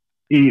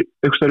í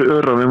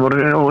Öræfum og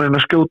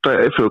reyna að skjóta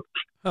fugl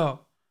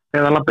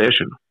eða labba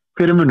Esjuna?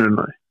 Hver er munurinn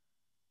á því?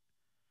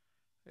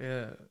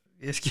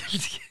 Ég skildi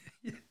ekki.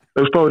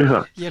 Þú spáir í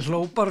það? Ég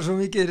hló bara svo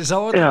mikið þegar ég sá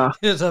þetta.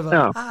 Ég sagði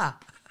bara,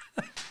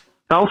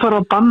 Þá þarf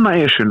að banna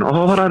Esjun og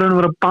þá þarf að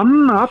vera að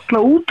banna alla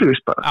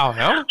útivist bara.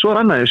 Svo er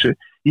annað þessu.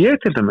 Ég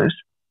til dæmis,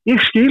 ég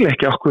skil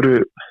ekki okkur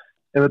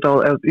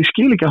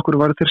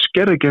var þeir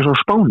skerði ekki eins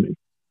og Spáni.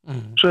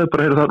 Svo er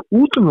bara, það er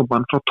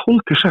útungabann frá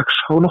 12 til 6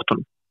 á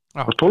nóttunum.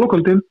 Frá 12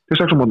 kvöldin til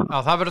 6 á mótana.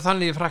 Já, það verður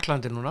þannig í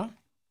Frakklandi núna.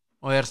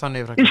 Og er þannig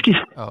í Frakklandi.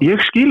 Ég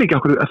skil ekki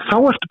okkur, þá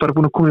ertu bara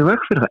búin að koma í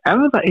veg fyrir það.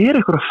 Ef það er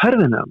eitthvað að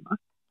ferðina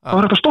þá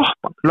er þetta að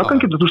stoppa.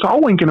 Löggan getur, þú veist, á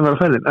enginn að vera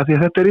á ferðin, af því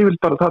að þetta er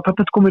yfirleitt bara, þetta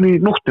er komin í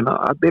nóttina,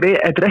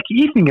 þetta er ekki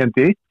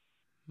íþingjandi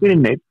fyrir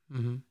neitt,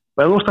 og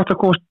ef þú ætti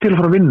að komast til að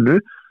fara að vinnu,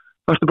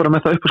 þá ertu bara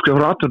með það uppskrifa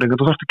frá atvinningu,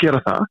 þú þarfst að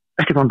gera það,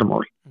 ekkert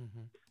vandamál.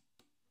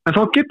 En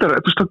þá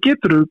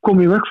getur þú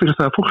komið í veg fyrir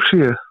það að fólk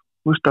sé,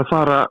 þú veist, að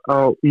fara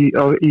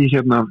í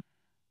hérna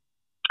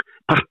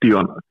partí og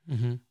annað.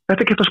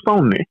 Þetta getur að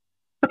Spáni,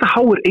 þetta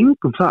háir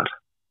engum þar.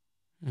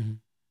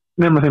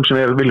 Nefna þeim sem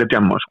vilja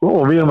djamma, sko,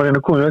 og við erum að reyna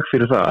að koma í veg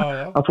fyrir það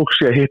að fólk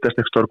sé að hittast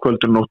eitthvað á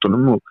kvöldur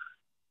nóttunum og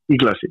í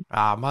glasi.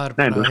 Já, maður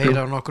er búin að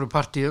heyra á nokkru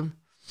partíum.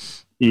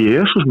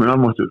 Jesús minn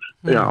almáttur.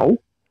 Já,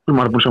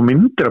 maður er búin að sjá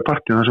myndir af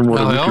partíum þar sem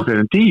voru miklu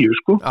fyrir en 10,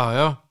 sko.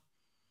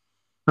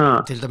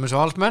 Til dæmis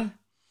og altmenn.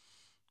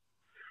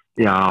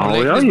 Já.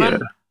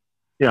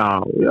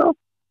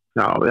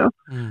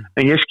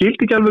 En ég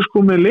skildi ekki alveg, sko,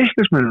 með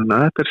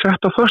leiknismennina, þetta er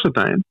sett á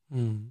föstudaginn.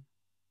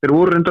 Þeir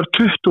voru reyndar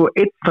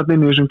 21 þarna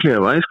inn í þessum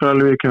klefa, ég skal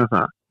alveg viðurkenna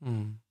það.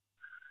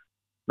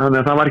 Þannig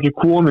að það var ekki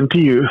komin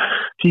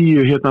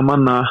 10 hérna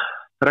manna,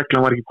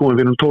 reglan var ekki komin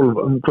fyrir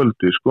 12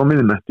 kvöldu, sko, á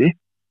miðnætti.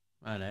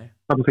 Nei.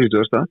 Það var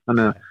 30.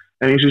 Þannig að,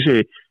 en eins og ég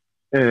segi,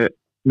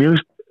 mér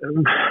finnst,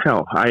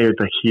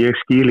 ég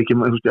skil ekki,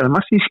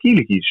 ég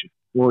skil ekki í þessu.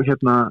 Og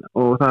hérna,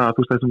 og það að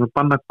þú veist, það er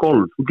banna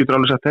golf, þú getur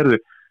alveg sagt,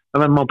 það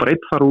verður má bara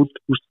einn fara út,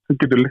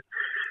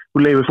 þú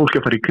leifir fólki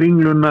að fara í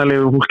Kringluna,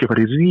 leifir fólki að fara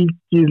í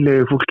Ríkið,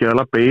 leifir fólki að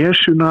labba í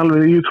Esjuna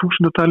alveg í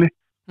 1000-tali,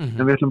 en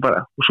við ætlum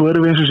bara, og svo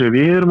erum við eins og segja,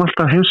 við erum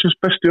alltaf heimsins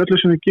besti í öllu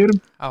sem við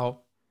gerum.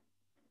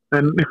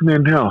 En einhvern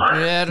veginn,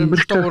 Við erum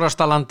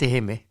stórasta land í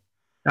heimi.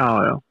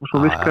 Og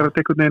svo virkar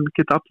að einhvern veginn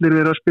geta allir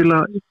verið að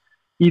spila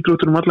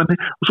ídrótur allan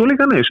heim, og svo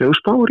líka neins, ef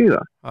þú spáir í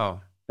það.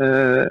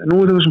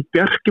 Nú er það þessum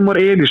Bjarki Már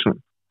Elísson,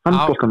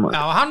 handboltamaður.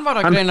 Hann var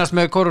að greinast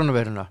með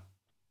koronaveiruna.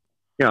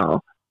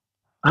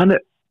 Hann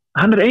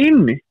hann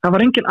eini, það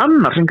var engin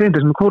annar sem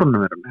greindist með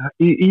koronaveirunni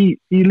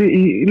í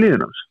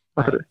liðinu hans,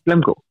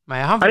 Lemgo.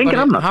 Hann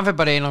fer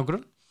bara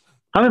einangrun.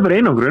 Hann fer bara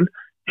einangrun,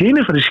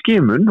 hinn farið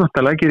skimun,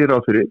 náttúrulega gerir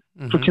ráð fyrir,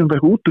 svo kemur bara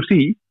eitthvað út úr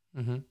því.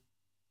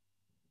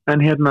 En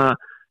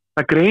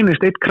það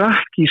greinist eitt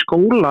krakki í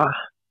skóla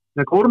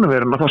með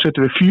koronaveirunni og þá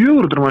setjum við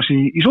 400 manns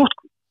í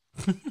sótkví.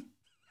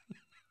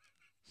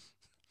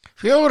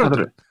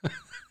 400?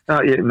 Já,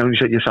 ég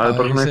sagði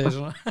bara svona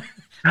eitthvað.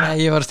 Nei,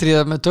 ég var að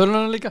stríða með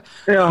tölunum líka.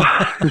 Já,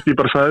 ég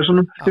bara sagði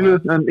svona,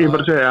 en ég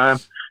bara segja,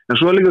 en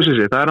svo líka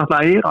þessi, það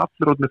náttúrulega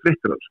allir rót með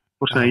frittir alls,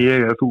 og sem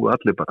ég eða þú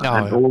allir bara,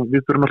 og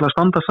við þurfum alltaf að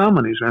standa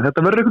saman í þessu, en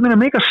þetta verður einhvern veginn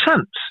að make a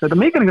sense, þetta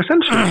make a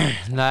sense.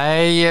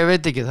 Nei, ég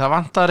veit ekki, það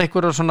vantar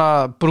einhverja svona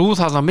brúð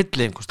þarna á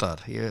milli einhvers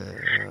staðar,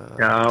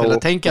 til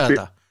að tengja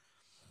þetta.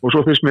 Og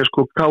svo finnst mér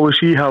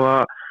KSÍ hafa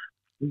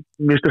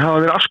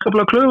verið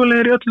afskaplega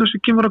klaufalegir í öllu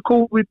sem kemur að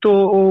COVID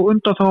og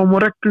undanþáum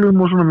og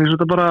reglum og svona, mér finnst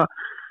þetta bara,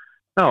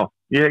 já,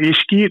 ég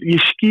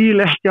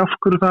skil ekki af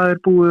hverju það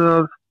búið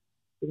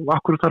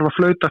af hverju þarf að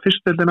flauta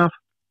fyrstdeildin af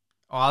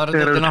og aðra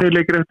deildina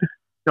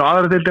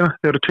aðra deildina,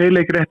 þegar eru 2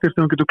 leikir eftir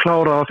þegar þú getur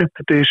klárað á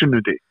 50 degi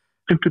sunnudegi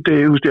 50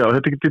 degi, þú veist, já,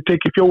 þetta getur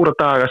tekið 4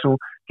 daga sem þú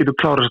getur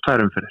klárað þess að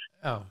 2 umferðir.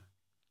 Já.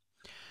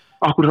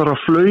 Af hverju þarf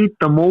að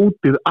flauta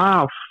mótið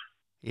af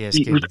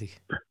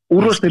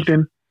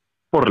úrvalsdeildin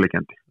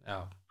borðleikjandi.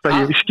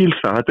 Ég skil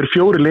það, þetta eru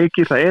 4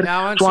 leikir, það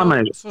svo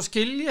annað. Svo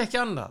skil ég ekki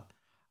annað.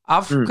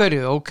 Af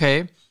hverju, ok,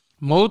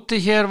 móti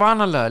hér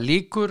vanalega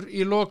líkur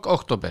í lok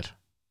október.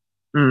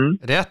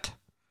 Rétt?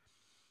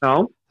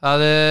 Já. Það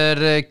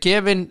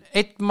gefin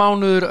 1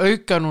 mánuður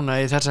auka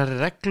núna í þessari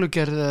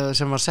reglugerð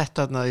sem var sett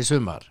þarna í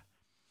sumar.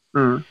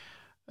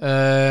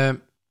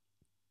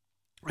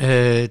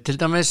 Til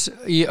dæmis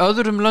í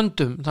öðrum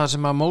löndum þar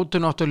sem að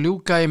mótin áttu að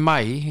ljúka í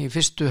maí, í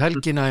fyrstu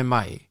helgina í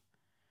maí.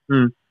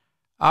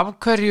 Af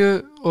hverju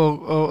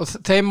og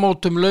þeim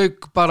mótum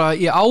lauk bara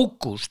í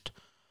ágúst.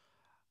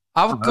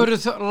 Af hverju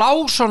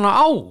lág svona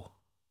á?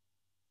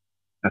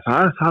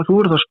 Þú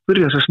verður að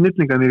spyrja þessar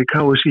snillingarnir í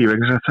KSÍ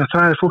vegna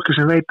það fólki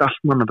sem veit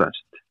allt manna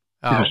best.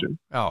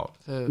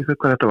 Ég veit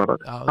hvað þetta var.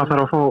 Það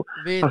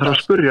þarf að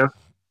spyrja.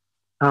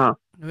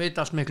 Við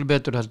veit allt miklu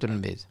betur heldur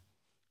en við.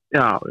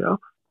 Já.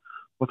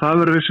 Og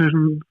það verður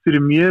sem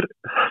fyrir mér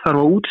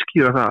þarf að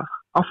útskýra það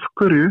af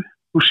hverju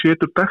þú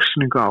setur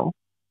dagsningu á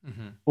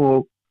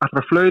og ætlar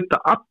að flauta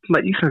alla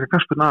íslenska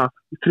knattspyrnu af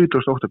í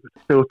 30. október.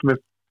 Þegar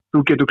þú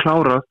getur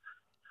klárað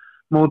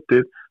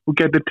mótið, þú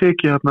getur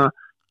tekið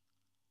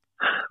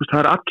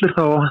það allir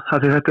þá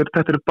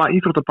þetta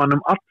íþróttabann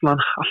allan,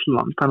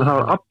 þannig að það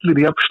var allir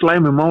í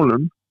slæmum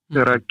málum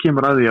þegar það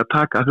kemur að því að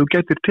taka, þú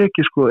getur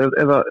tekið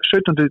eða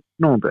 17.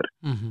 nóvember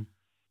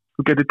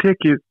þú getur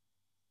tekið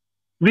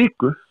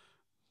viku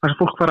þar sem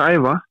fólk fara að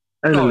æfa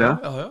eðlilega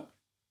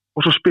og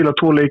svo spila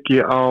 2 leiki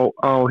á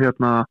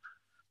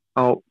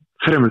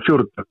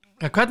 3-4.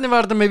 Hvernig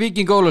var þetta með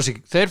Víking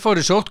Ólafsvík? Þeir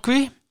fóru í sóttkví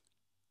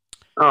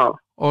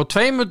og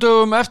 2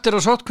 dögum eftir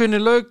að sóttkvíni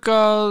lauk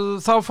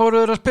að þá fóru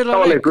þeir að spila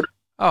leik.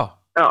 Já.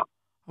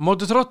 Á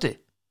móti Þrótti.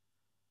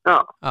 Já.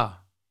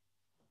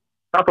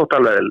 Það þótt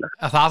alveg eðlilegt.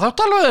 Það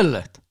þótt alveg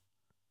eðlilegt?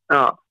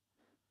 Já.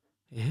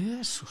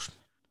 Jesús.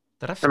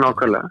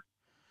 Nákvæmlega.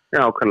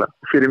 Já, nákvæmlega.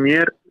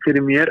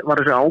 Fyrir mér var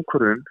þessi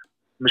ákvörðun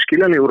með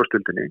skiljanlega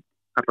úrvalsdeildinni,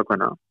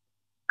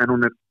 en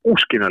hún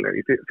óskiljanleg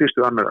í 1.,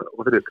 2.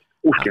 og 3.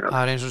 Óskiljanleg.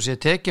 Það eins og sé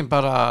tekin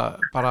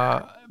bara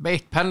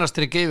eitt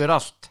pennastrik yfir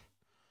allt.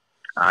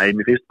 Æ,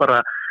 mér finnst bara,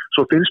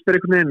 svo finnst mér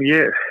einhvern veginn,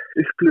 ég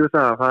upplýði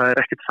það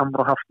ekkert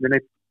samráð haft með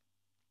neitt.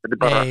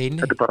 Þetta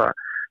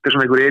er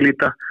svona einhver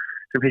elíta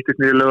sem hittist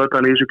niður í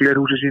Laugardal í þessu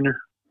glerhúsi sínu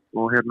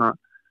og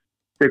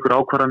tekur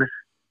ákvarðanir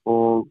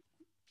og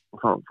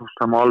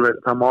það má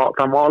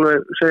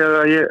alveg segja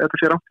að þetta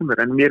sé rangt um mér,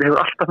 en mér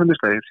hefur alltaf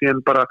fundist það,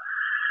 síðan bara,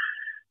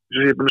 eins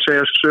og ég er búin að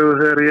segja sögu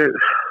þegar ég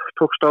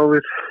tókst á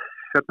við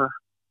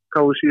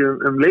KSÍ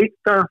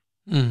leika,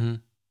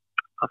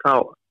 að þá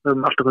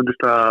höfum alltaf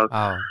fundist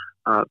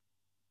að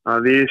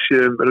við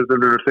séum,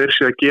 þeir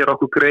séu að gera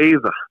okkur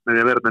greiða með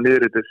því að vera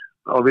niðurritir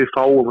og við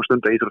fáum að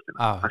stunda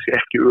íþróttina. Það sé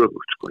ekki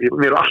öfugt.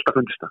 Mér er alltaf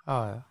fundist það.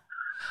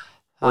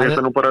 Og ég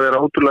ætla nú bara að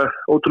vera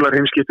ótrúlega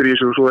heimskiptur í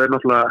þessu og svo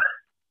náttúrulega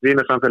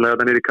vinasamfélagi að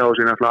það niður í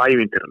KSÍ náttúrulega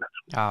ævintýralegt.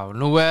 Já,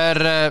 nú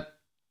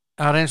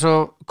það eins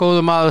og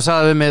góður maður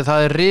sagði við mig,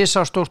 það er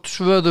risastórt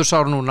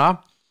svöðusár núna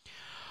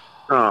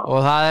og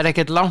það er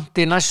ekkert langt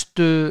í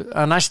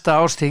næsta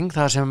ársþing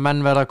þar sem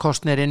menn verða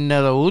kosnir inn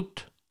eða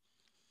út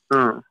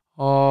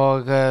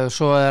og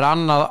svo er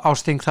annað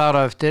ársþing þar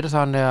á eftir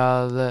þannig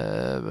að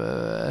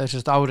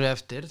árið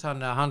eftir,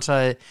 þannig að hann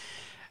sagði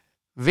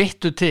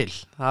vittu til,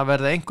 það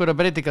verða einhverja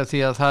breytinga því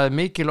að það er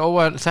mikil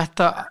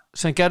þetta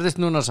sem gerðist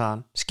núna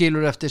sagðan,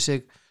 skilur eftir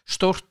sig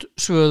stórt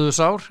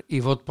svöðusár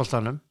í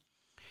fótboltanum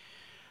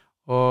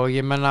og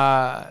ég menna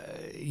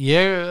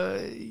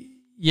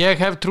ég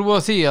hef trú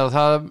á því að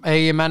það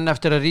eigi menn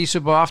eftir að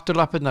rísa upp á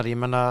afturlappirnar, ég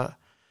menna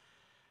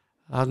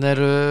þannig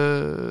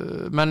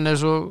menn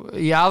svo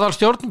í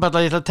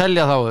aðalstjórnbæta ég ætla að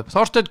telja þá upp,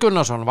 Þorsteinn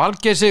Gunnarsson,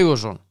 Valgeir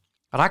Sigurðsson,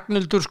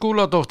 Ragnhildur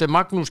Skúladóttir,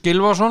 Magnús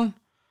Gylfason,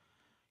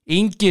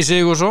 Ingi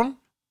Sigurðsson,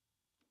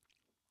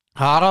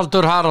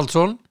 Haraldur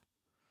Haraldsson,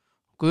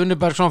 Guðni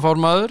Bergsson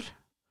formaður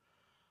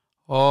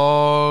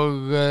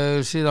og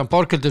síðan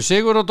Borghildur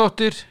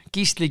Sigurðardóttir,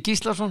 Gísli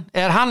Gíslason.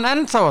 Er hann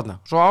ennþá þarna?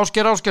 Svo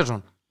Ásgeir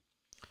Ásgeirsson.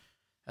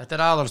 Þetta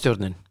er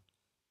aðalstjórnin.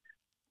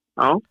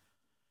 Já.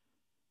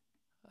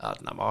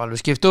 Þarna má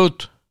alveg skipta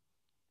út.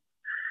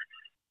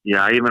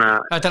 Já, ég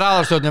meina... Þetta er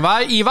aðalstjórnin.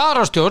 Í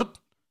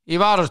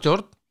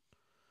varastjórn.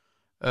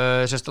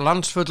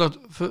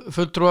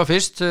 Landsfulltrúa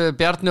fyrst,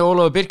 Bjarni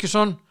Ólafur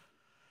Birkisson,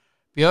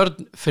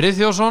 Björn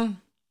Friðþjófsson,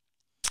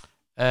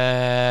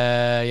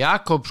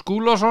 Jakob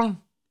Skúlason,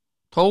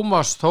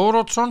 Tómas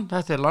Þóroddsson,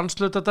 þetta er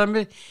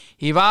landshlutadæmi.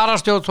 Í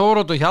varastjórn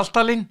Þórodd og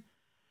Hjaltalín,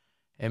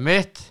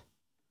 mitt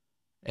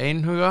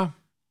einhuga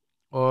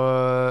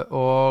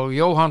og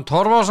Jóhann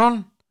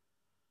Torfason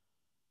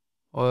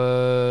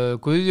og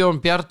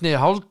Guðjón Bjarni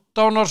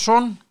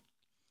Hálfdánarsson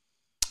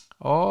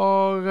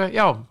og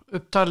já,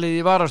 upptalið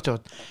í varastjórn.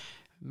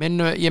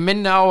 Ég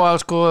minni á að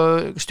sko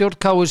stjórn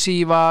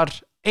KSÍ var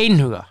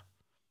einhuga.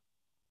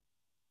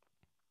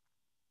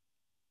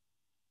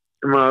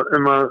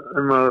 Að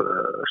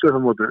slöfa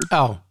mótinu.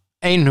 Já,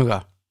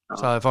 einhuga,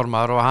 sagði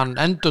formaður og hann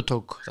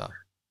endurtók það.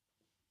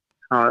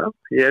 Já,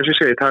 ég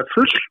segi, það er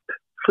fullt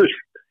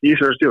í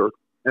þessari stjórn,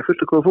 er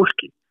fullt af góða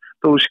fólki.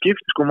 Þó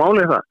skiptir sko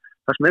málið það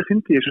sem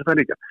fyndi í þessu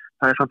það líka,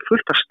 það er samt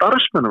fullt af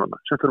starfsmönnum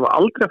sem þurfa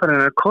aldrei að fara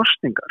inn í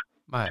kosningar.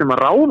 Nei. Sem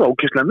að ráða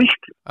ógeðslega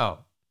miklu.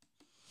 Já.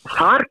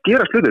 Þar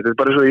gerast hlutir,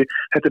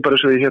 þetta er bara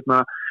svo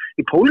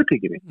í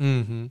pólitíkinni.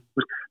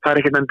 Það er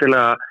ekkert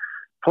endilega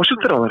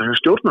forsætisráðherra sem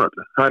stjórnar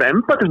öllu. Það er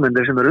embættismenn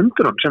sem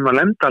undir honum sem að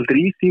lenda aldrei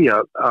í því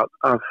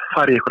að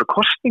fara í einhverja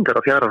kosningar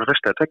á 4 ára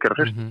fresti eða 2 ára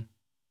fresti.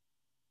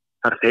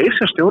 Það er þeir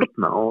sem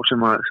stjórna og sem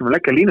að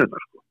leggja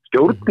línurnar.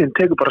 Stjórnin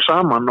tekur bara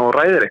saman og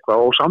ræðir eitthvað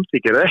og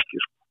samþykkir eða ekki.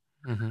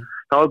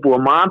 Það er búið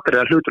að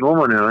matriða hlutin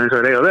ofan í það eins og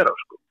þeir eiga að vera.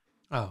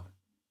 Já.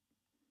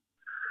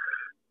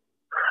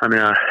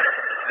 Þannig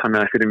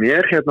að fyrir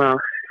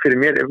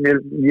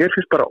mér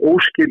finnst bara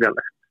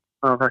óskiljanlegt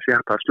að það sé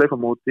hægt að slaufa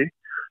móti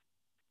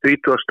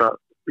 30.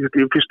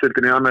 í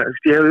fyrstdeildinni.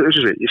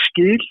 Ég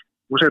skil,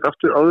 og segja þetta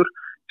aftur áður,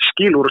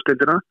 skil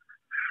úrvarsdeildina.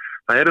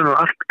 Það nú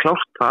allt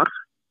klárt þar,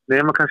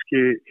 nema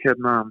kannski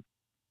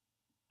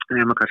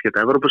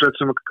þetta Evrópusæti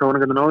sem að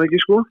káningarnir náðu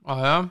ekki, sko.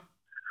 Já.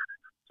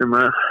 Sem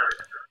en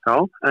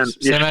ég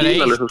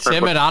skil alveg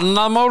sem er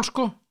annað mál,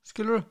 sko,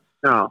 skilur þú?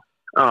 Já.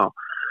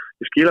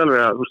 Ég skil alveg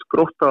að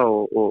Grótta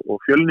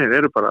og Fjölnir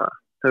þeir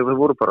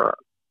voru bara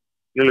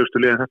lélegustu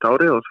liðin þetta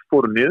árið og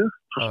fóru niður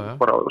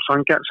bara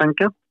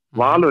sanngjarnt.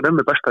 Valur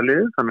með besta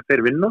lið, þannig að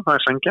þeir vinna, það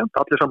er sanngjarnt,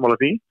 allir sammála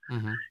því.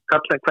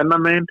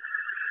 Kvennamegin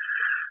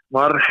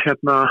var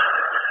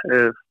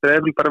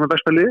Breiðablik bara með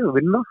besta lið og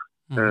vinna.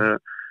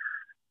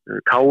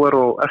 KR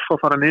og FH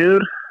fara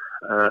niður.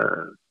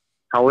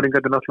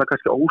 KR-ingar er náttúrulega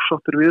kannski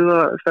ósáttur við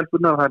það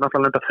stelpurnar, það er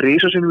náttúrulega lenda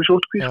frísa sinum í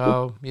sótkví.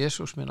 Já,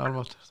 Jesús minn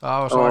almátt. Það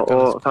var svakalegt.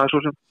 Og það er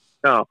svo sem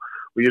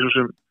og ég svo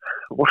sem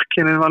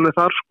vorkennin var alveg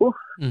þar sko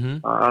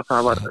að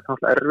það var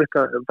náttúrulega erfitt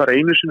að bara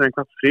einu sinni en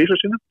hvað frísa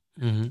sinum.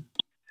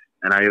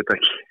 En ég veit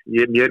ekki,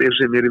 mér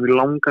er í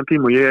langan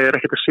tíma og ég er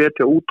ekkert að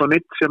setja út á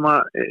neitt sem að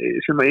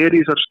er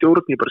í þessar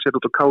stjórn, ég bara setja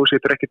út á KSÍ.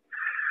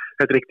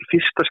 Þetta er ekkert í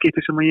fyrsta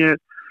skipti sem að ég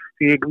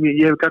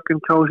hef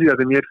gagnrýnt KSÍ,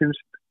 að mér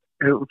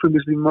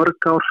finnst í mörg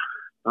ár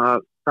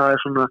að það er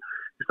svona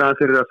í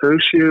staðan fyrir að þau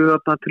séu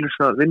þarna til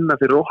þess að vinna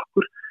fyrir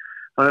okkur.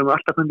 Það hefur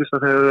alltaf fundist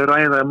að þegar við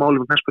ræða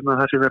málum knattspyrnu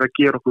að það sé verið að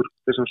gera okkur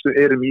þessum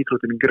erum í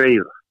íþróttinni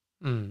greiða.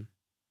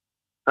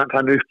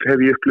 Þannig hef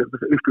ég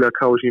upplifað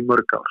KSÍ í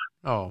mörg ár.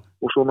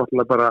 Og svo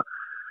náttúrulega bara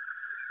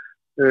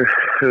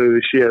höfum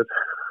við séð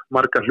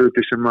marga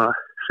hluti sem að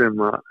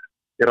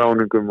er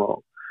áningum á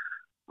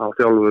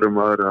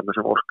þjálfurum og öðru þarna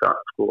sem orka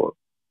sko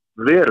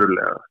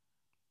verulega,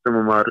 sem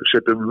að maður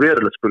setur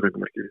verulegt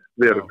spurningum ekki,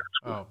 verulegt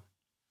sko.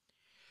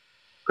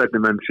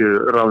 Hvernig menn séu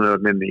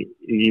ráðniðar inn í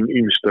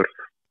ýmstörf.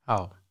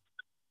 Já.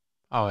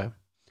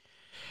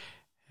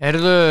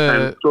 Erðu...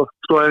 En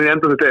svo ef ég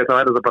enda þetta þá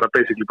er þetta bara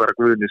basically bara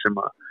Guðni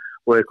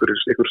og einhver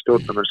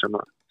stjórnarmenn sem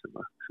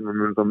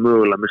mun þá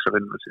mögulega missa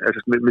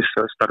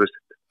starfið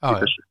sitt í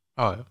þessu.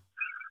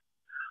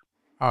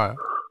 Já.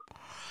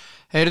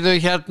 Heyrðu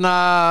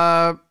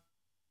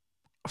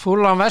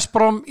Fulham West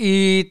Brom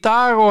í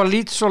dag og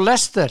Leeds og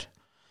Leicester.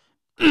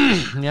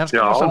 Já.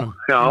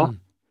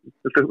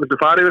 Viltu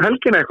fara yfir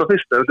helgina eitthvað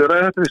fyrst? Viltu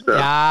ræða þetta fyrst?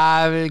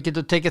 Já, við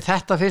getum tekið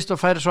þetta fyrst og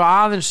færi svo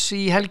aðeins í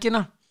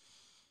helgina.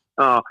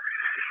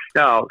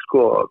 Já,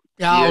 sko.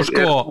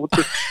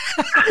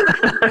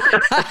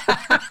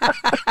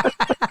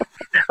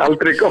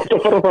 Aldrei gott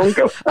að fara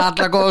þangað.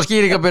 Alla góða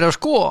skýringar byrja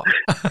sko.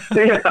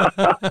 Já,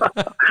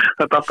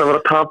 þetta átti að vera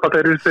að tapa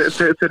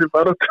þeirri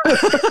bara.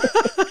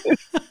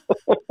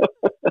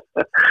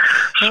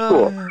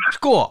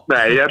 Sko.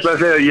 Nei, ég ætla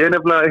að segja að ég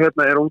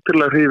nefnilega er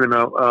ótrúlega hrifinn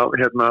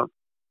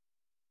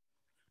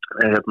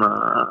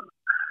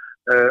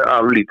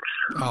af Leeds.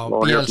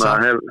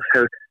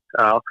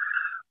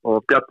 Og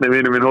Bjarni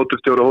vinur minn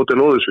hótelstjóri á Hótel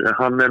Óðursvík,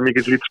 hann er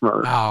mikill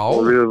Leeds-maður.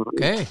 Og við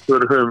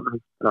höfum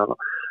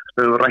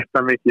við höfum rætt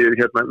mikið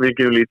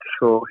mikið Leeds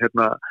og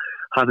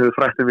hann hefur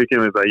frætt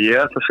mikið þetta. Ég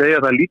ætla að segja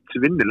að Leeds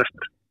vinni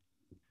Leicester.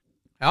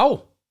 Já.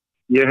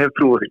 Ég hef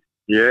trú á því.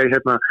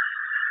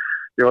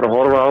 Ég var að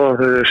horfa á það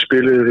þegar þeir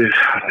spiluðu við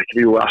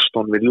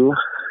Aston Villa.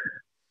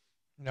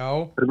 Já.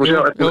 Ertu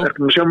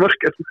að sjá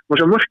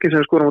mörkin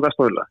sem skorum á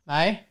Aston Villa?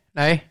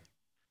 Nei.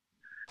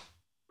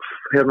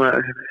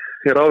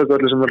 Þér áður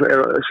öllu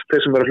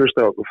þeir sem er að hlusta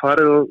á og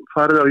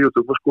farið á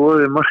YouTube og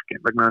skoðið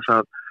mörkin vegna þess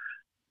að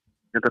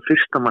þetta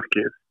fyrsta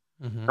markið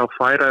þá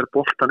færa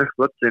boltan upp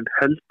völlin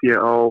held ég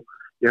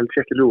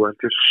ekki ljúga,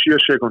 7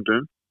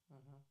 sekúndum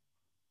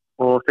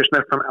og þeir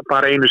snert hann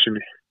bara einu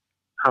sinni.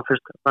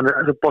 Þannig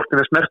að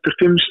boltin snertur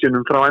 5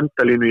 sinnum frá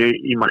endalínu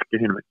í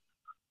markið hinum.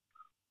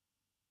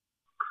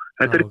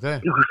 Þetta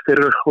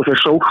þeir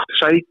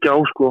sækja á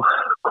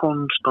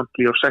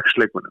konstantli á 6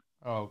 leikmönnum.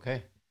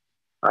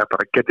 Það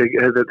bara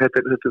þetta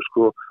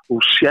og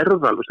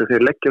sérðal,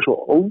 þeir leggja svo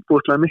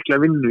óbúðslega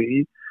mikla vinnu í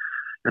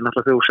en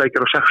alltaf þegar þú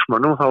sækjar á 6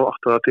 mönnum þá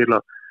áttu það til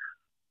að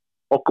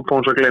okkur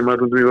póns að gleyma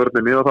þetta í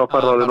vörninni og þá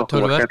farða það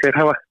nokkuð mark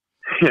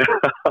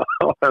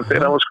en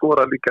þeir hafa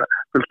skorað líka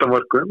fullt af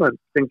mörgum en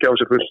fengið á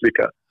sig fullt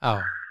líka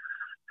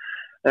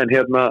en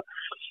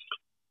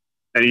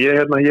ég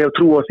hef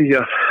trú á því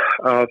að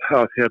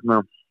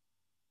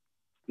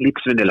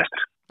Leeds vinni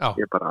Leicester.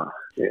 Ég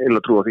vil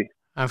trú á því.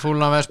 En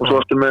Fulham West Brom og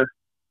svo aftur með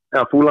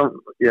Fulham,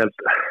 ég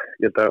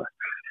held að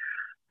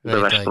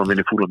West Brom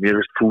vinni Fulham. Ég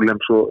veist Fulham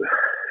svo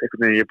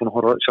einhvern veginn, ég er búin að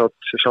horfa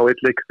sjá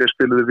eitt leik þegar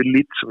spiluðu við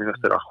Leeds og ég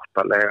veist þeir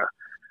áttalega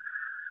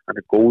hann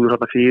góður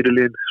hann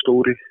fyrirliðin,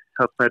 stóri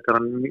hann heitir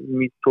hann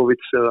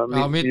Mitrovic eða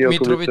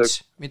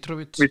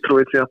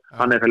Mitrovic, já.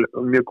 Hann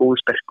mjög góður,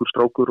 sterkur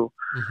strákur og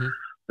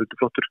heldur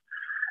flottur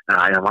en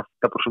það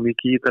vantar bara svo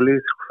mikið í þetta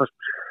lið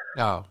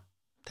Já,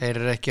 þeir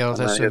eru ekki á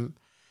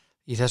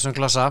í þessum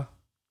klassa.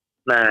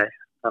 Nei,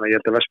 þannig að ég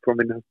held að West Brom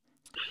vinni.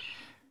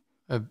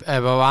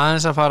 Ef við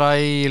aðeins að fara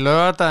í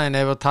laugardaginn,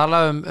 ef við tala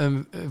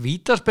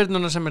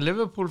vítaspyrnuna sem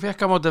Liverpool fekk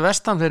á móti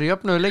West Ham fyrir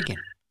jöfnuðu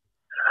leikinn.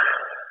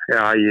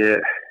 Já,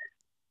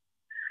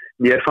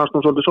 ég fannst nú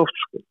svolítið soft.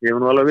 Ég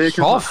var nú alveg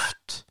viðurkennt.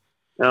 Soft?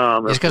 Já,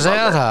 ég skal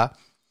segja það.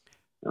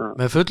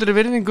 Með fullri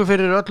virðingu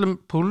fyrir öllum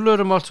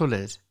púlurum og allt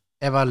svoleiðis.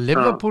 Ef að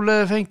Liverpool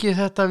hefði fengið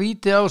þetta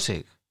víti á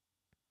sig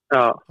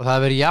og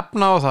það verið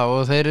jafna á það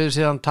og þeir eru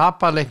síðan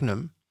tapa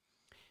leiknum,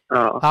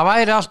 það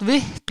væri allt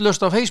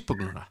vittlust á Facebook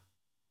núna.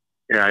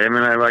 Já, ég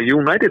meina ef að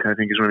United hefði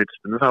fengið svona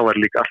vítaspyrnu þá var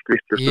líka allt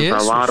vittlust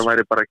og það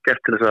væri bara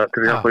gert til þess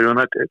að hjálpa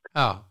United.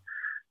 Já.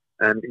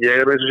 En ég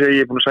eins og segja,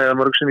 ég er búin að segja það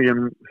mörg sinni,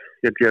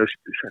 ég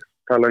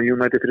tala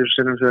United fyrir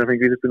sinnum sem það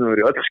fengið vítaspyrnu og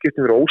verið öll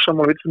skiptum verið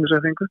ósammála vítaspyrnu sem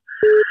það fengu.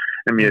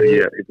 En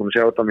ég er búin að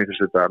sjá þetta, mér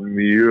finnst þetta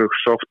mjög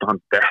soft og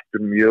hann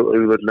dettur mjög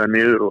auðveldlega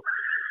niður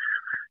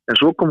en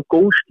svo kom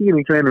góð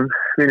skýring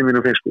vinni mínu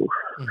á Facebook.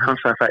 Hann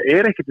sagði að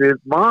það ekkert við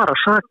var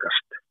að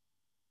sakast.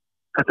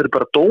 Þetta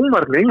bara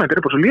dómarinn í England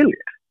bara svo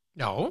lélegir.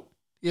 Já,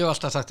 ég hef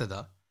alltaf sagt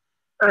þetta.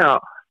 Já,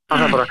 það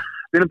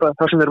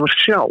sem við erum að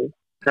sjá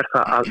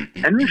það að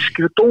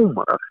enskir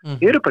dómarar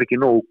eru bara ekki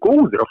nógu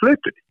góðir á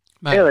flautunni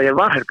eða ég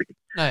var herbyggin.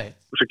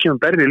 Og svo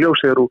kemur berri í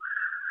ljós þegar þú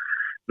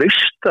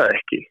veist það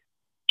ekki.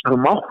 Þú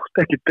mátt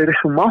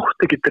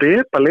ekki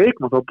drepa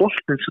leikmann þá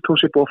boltinn sem þú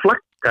sé búið að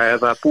flagga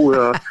eða búið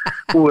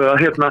að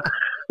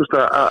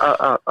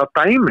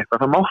dæmi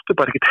eitthvað. Það máttu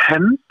bara ekki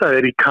henda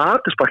þér í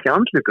katisbakki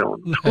andlitið á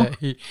hann.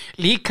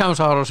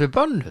 Líkamsára sér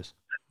bönnuð.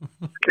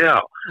 Já,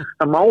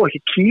 það má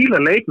ekki kýla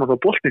leikmann þá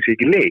boltinn sé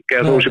ekki leik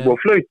eða þú sé búið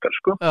að flauta.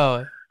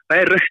 Það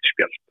er rautt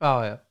spjald.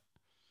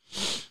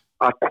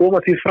 Að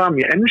koma því fram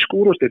í ensku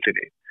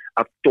úrvalsdeildinni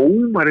að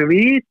dómari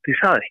viti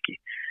það ekki.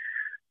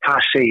 Það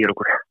segir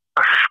okkur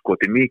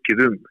skoti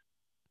mikið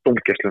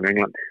dómgæslunum í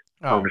Englandi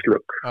ánist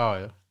lög.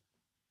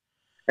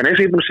 En eins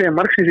og ég er búin að segja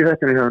margsins í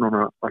þetta þegar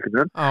núna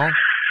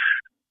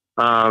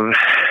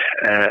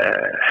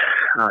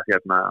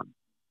að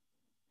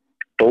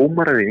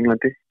dómarar í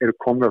Englandi eru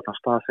komið á þann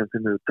stað sem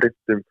þeim hefur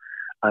dreymt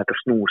að þetta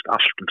snúist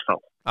allt þá.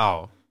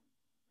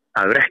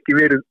 Það hefur ekki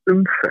verið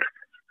umferð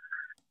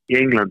í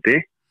Englandi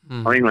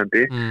á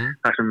Englandi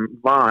þar sem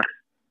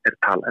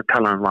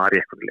talaðan var í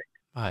eitthvað leik.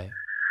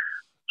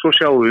 Svo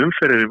sjáum við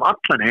umferðir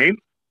allan heim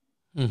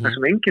þar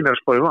sem enginn er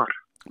að spáði var.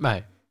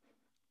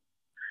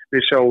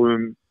 Við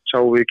sjáum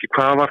við ekki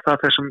hvað var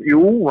það þessum,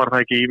 var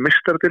það ekki í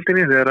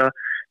meistaradeildinni þegar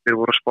við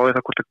vorum að spáði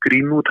það hvort að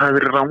Greenwood hafi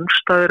verið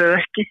rangstæður eða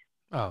ekki.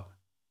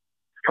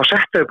 Þá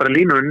settu við bara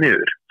línunum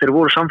niður. Þeir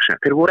voru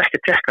samsend, þeir voru ekki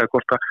að tekka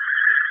hvort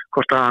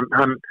að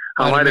hann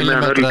væri með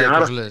hann örlítið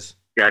harðan.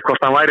 Já,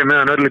 hvort hann væri með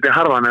hann örlítið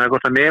harðan eða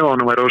hvort að nefa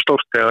honum væri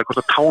stórt eða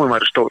hvort að táin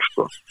væri stór,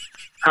 sko.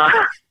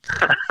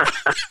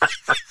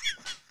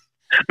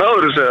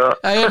 Náður þú segja það?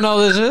 Ég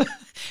náðu þessu.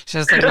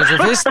 Sérstaklega þessu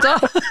fyrsta.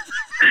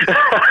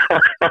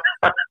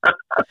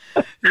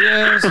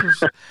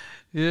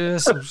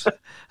 Jésús.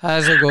 Það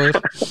er svo góður.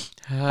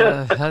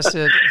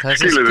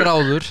 Þessi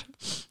skráður.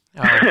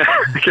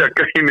 Já,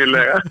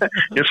 greinilega.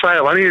 Ég sagði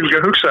að var ég líka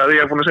að hugsa að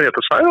ég hef búin að segja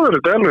þetta. Sagði það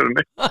verið dælurinn.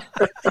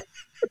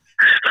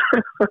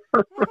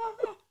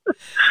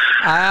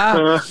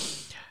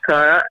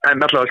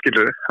 En allavega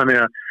skilur við. Þannig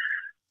að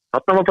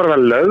þarna var bara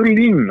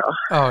löglína.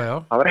 Já.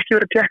 Það var ekki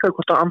verið að tjekka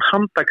hvort að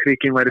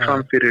handakríkin væri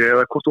framfyrir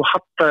eða hvort þú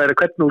hattaðir eða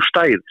hvernig þú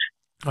stæðir.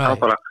 Það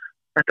var bara,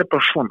 þetta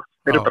bara svona.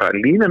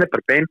 Línan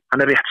bara bein,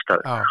 hann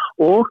réttstæður.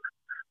 Og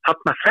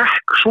þarna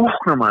fekk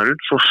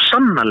sóknarmaðurinn svo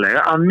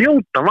sannarlega að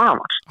njóta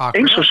vafans,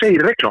 eins og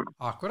segir reglunum.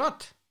 Akkurat.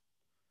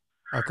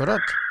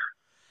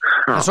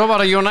 En svo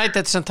var það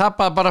United sem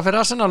tapaði bara fyrir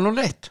Arsenal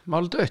 0-1,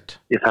 málið dött.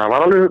 Það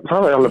var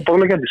alveg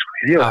bóðlegjandi, sko.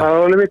 Það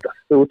var alveg vita.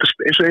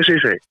 Eins og ég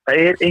segi, það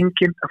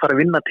enginn að fara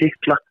að vinna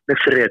titla með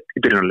Fred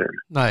í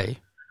byrjunarliðinu. Nei.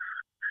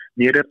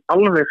 Mér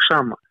alveg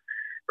sama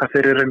hvað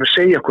þeir reyna að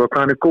segja hvað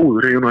hann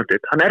góður í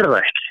United. Hann það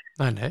ekki.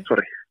 Nei.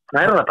 Sorry.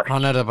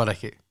 Hann það bara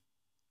ekki.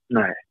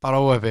 Nei. Bara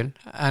óöfinn.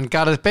 En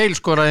Gareth Bale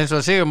skoraði eins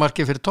og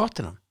sigurmarki fyrir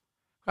Tottenham.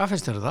 Hvað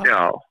finnst þér það?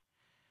 Já.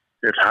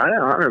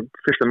 Það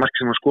fyrsta mark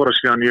sem hann skoraði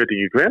síðan ég veit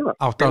ekki hvenær.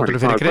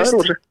 800 fyrir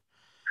Krist.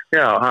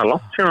 Já, það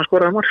langt síðan hann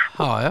skoraði mark.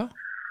 Já,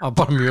 það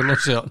bara mjög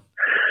langt síðan.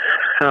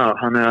 Já,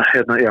 þannig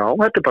að já,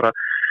 þetta bara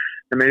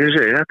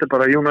þetta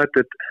bara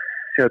United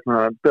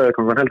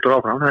döðgangan heldur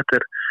áfram,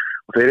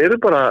 og þeir eru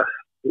bara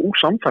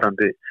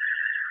úsamfærandi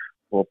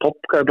og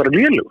Popka bara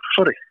lélugur,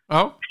 sorry.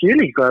 Já. Skil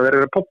ekki hvað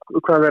er að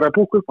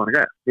búka upp hann,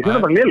 ekki? Ég finnst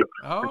það bara lélugur.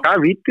 Það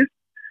er vítið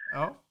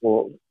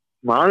og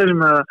maður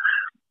sem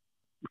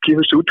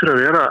kemur sig út fyrir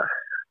að vera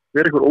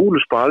einhver Ólu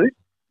Spaði,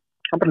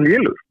 hann bara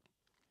lélugur.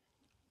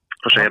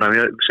 Þá segir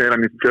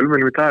hann í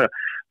fjölmiðlum í dag að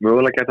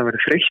mögulega geta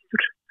verið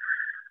þreyttur.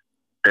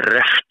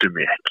 Dreftu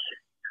mig ekki.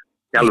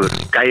 Alveg,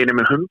 gæin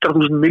með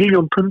 100.000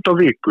 miljón pund á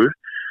viku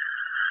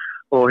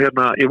og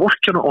í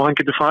vorkjana og hann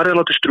getur farið að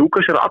láta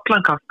strúka sér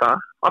allan hátt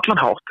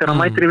þegar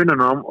hann mætir í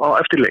vinnuna á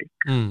eftir leik.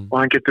 Og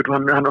hann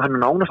er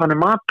nánast, hann er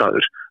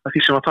mataður af því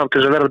sem hann þarf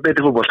til að verða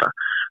betri fótbolta.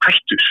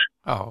 Hættus.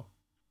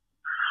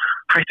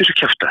 Hættu þessu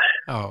kjaftaði.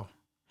 Já.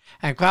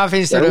 En hvað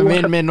finnst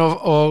þér minn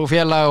og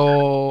félag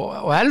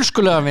og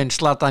elskulega minn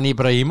Zlatan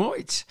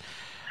Ibrahimović?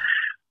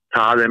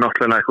 Það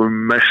náttúrulega eitthvað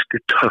mest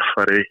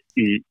töffari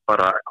í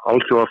bara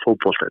alþjóða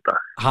fótbolta þetta.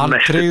 Hann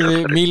tryggði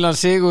Milan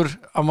sigur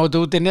á móti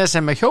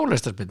Udinese með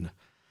hjólreiðarspyrnu.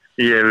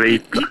 Ég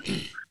veit það.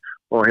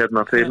 Og þeir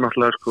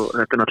náttúrulega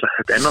þetta er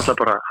náttúrulega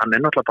bara, hann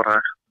er náttúrulega bara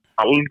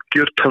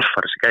algjör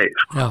töffari þessi gæi.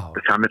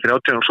 Það með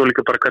 30 og svo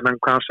líka bara hvað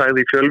hann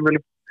sagði í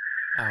fjölmiðlum.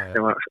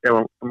 Ef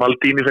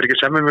Maldini fer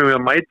ekki saman með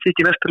að mæti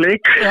ekki næstu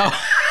leik. Já.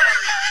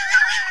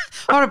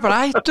 Það var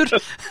bara hættur.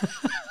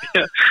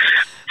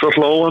 Svo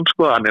hló hann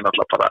hann er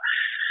náttúrulega bara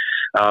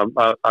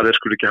að þeir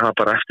skulle ekki hafa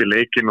bara eftir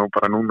leikin og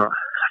bara núna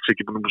það er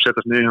ekki búin að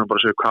setjast niður og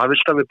bara segja hvað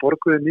vilt að við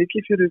borguðum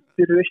mikið fyrir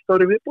 1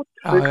 ári viðbót.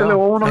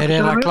 Þeir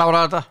eru að klára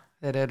þetta.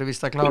 Þeir eru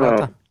víst að klára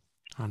þetta.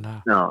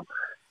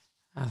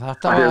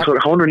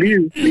 Hann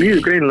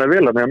líður greinilega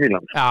vel að með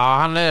Milan. Já,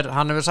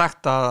 hann hefur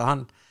sagt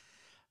að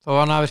þó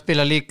hann hafi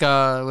spilað líka,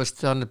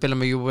 hann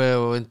spilað með Juve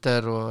og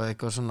Inter og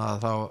eitthvað svona,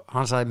 þá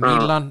hann sagði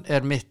Milan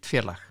er mitt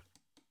félag.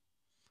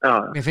 Já.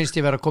 Mér finnst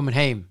ég vera komin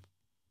heim,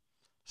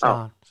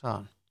 sagði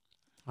hann.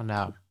 Þannig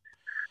að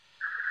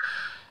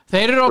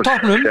þeir eru á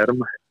toppnum.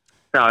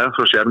 Já,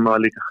 svo sér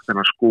maður líka þegar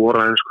hann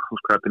skoraði,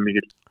 hvað er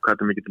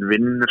mikill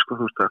vinnur,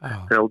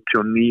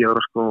 39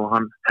 ára, og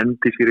hann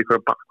hendi sér í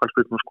hverja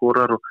bakvælspiln og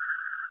skorar og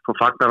svo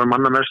fagnar hann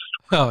manna mest.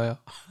 Já.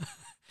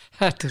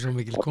 Þetta er svo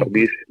mikil kongur.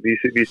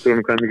 Vísum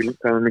hvað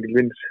er mikil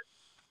vinnur.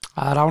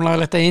 Það er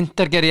ánægilegt að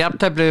Inter gerir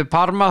jafntefli við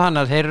Parma,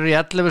 þannig að þeir eru í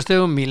 11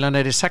 stigum, Milan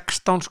er í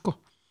 16 sko.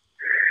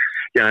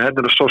 Já,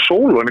 þetta er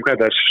Sassuolo, en hvað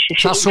er það?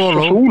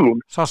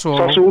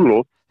 Sassuolo.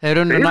 Þeir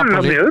unnu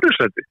Napoli. Já,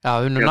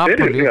 þeir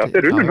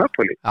unnu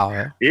Napoli.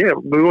 Við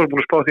vorum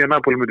búin að spá því að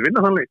Napoli myndi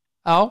vinna þannig.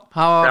 Já,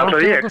 það var rátt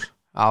okkur.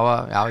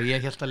 Já,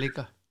 ég held það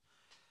líka.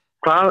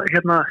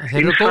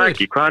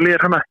 Inzaghi,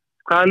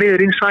 hvaða lið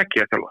er Inzaghi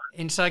að þjálfa?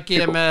 Inzaghi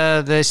er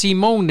með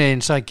Simone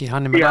Inzaghi,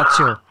 hann er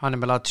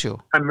með Lazio.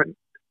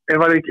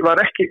 Var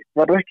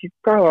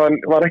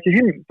ekki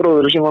hinn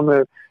bróður sem var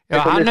með...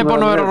 Já, hann er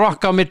búin að vera að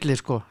rokka á milli,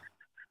 sko.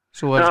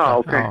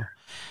 Ok.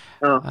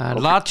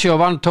 Lazio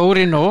vann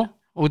Torino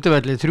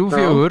útivellið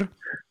 3-4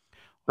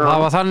 og það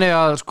var þannig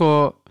að sko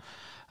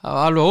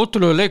alveg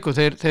ótrúlega leikur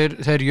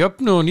þeir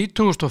jöfnuðu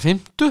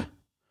 9050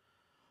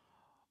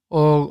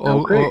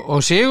 og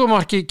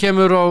segumarki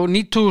kemur á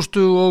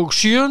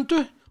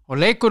 9007 og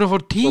leikurinn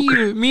fór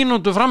 10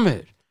 mínútur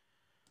frammeður.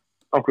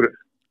 Okkur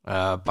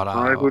bara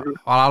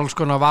var alls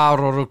konar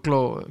var og rugl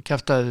og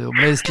kjaftaði og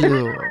meðslið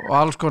og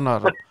alls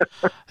konar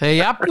þeir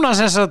jafna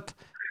sem sagt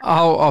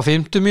á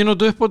 50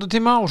 mínútu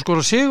uppbótartíma og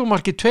skora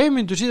segumarki 2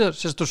 mínútur síðar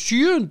sérst á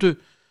 7.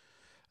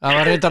 Það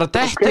var reyndar að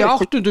detti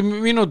 8.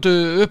 mínútu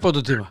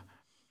uppbótartíma.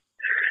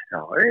 Já,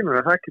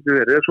 það getur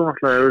verið svo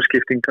náttúrulega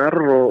skiptingar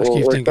og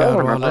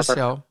annars,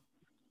 já.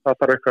 Það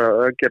þarf eitthvað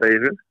að gera í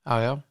þessu.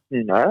 Já.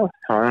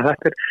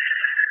 Þetta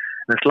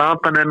en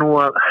Zlatan er nú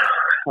að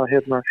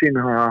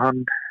sína að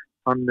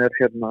hann er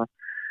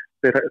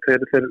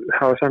þeir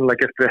hafa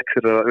sannlega gert rétt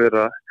fyrir að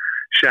vera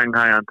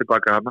Shanghai-an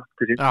tilbaka hana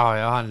til sín. Já,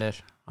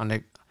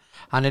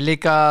 hann er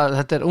líka,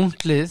 þetta er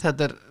unglið,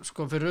 þetta er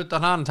sko fyrir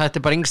utan hann, þetta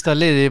er bara yngsta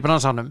liði í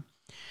bransanum.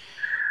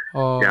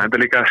 Já, en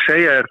það líka að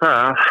segja þér það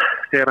að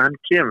þegar hann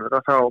kemur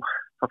að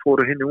það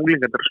fóru hinn í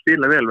unglingarnir að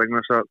spila vel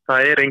vegna þess að það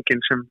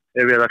enginn sem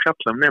við að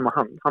fjalla nema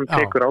hann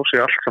tekur á sig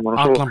allt saman og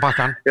svo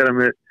hann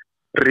með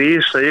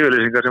risa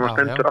yfirlýsingar sem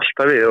stendur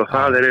alltaf við og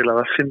það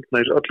eiginlega að finna í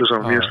öllu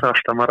saman, ég veist það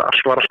alltaf, maður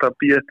var alltaf að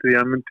býða því að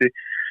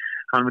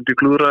hann myndi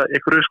glúra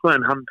einhverju sko,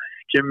 en hann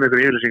kemur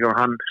einhverju yfirlýsingar og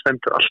hann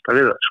stendur alltaf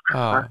við það sko,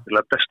 það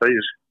eiginlega besta í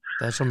þessu.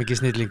 Það svo mikið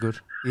snillingur.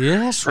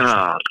 Jesús.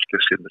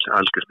 Algjör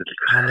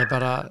snillingur.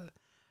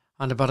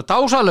 Hann bara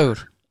dásalögur.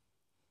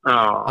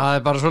 Það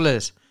bara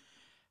svoleiðis.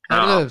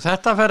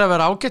 Þetta fer að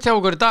vera ágætt hjá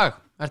okkur í dag.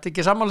 Ertu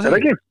ekki sammála því?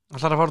 Ekki.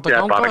 Ætlar að fara út að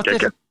ganga á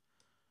eftir?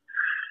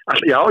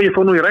 Já, ég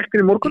fór nú í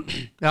ræktinni í morgun.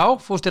 Já,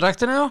 fórst í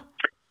ræktinni þá?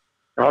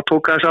 Já,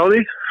 tók aðeins á því.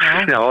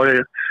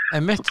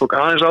 Ég tók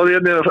aðeins á því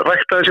að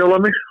ræktaði sjálf á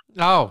mig.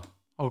 Já,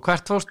 og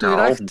hvert fórstu í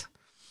rækt?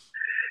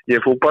 Ég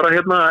fór bara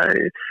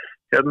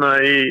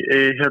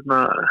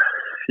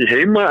í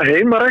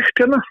heimarækt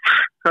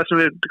það sem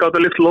við gátum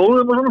að lyfta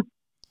lóðum og svona.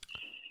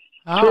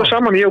 Svo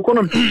saman ég og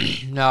konan.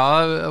 Já,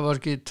 það var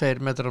ekki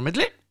 2 metrar á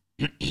milli?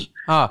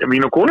 Já,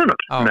 mín og konunar?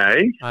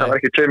 Nei, það var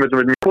ekki 2 metrar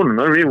með mín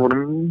konunar, við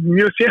vorum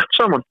mjög þétt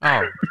saman.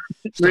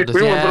 Stundu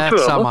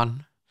þétt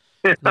saman.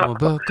 Ná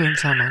bökum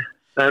saman.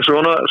 En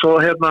svo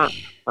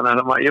þannig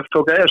að ég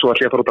tók svo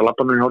allir að fara út að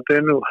labba nú í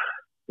hálfteginu og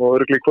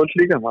örugglega í kvöld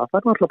líka. Það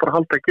er náttúrulega bara að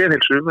halda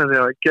geðheilsu með því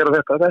að gera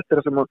þetta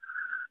það sem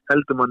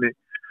heldur manni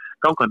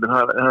gangandi,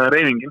 það er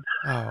reyningin.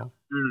 Já,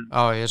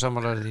 ég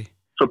sammála því.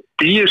 Svo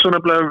býð svona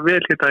vel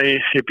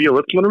í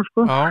bíóvöllunum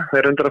sko. Það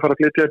er undir að fara að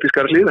flytja upp í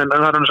Skarðshlíð en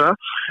það er hans að.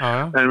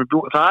 En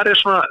það er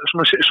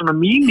svona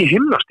mín í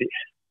himnastíg.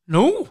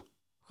 Nú?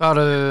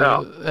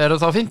 Eru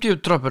þá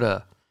 50 tröppur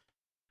eða?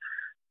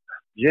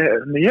 Ég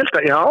held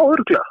að, já,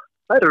 örugglega.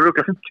 Það eru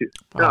örugglega 50.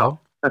 Já.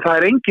 En það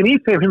er engin í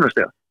þeim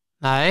himnastiga.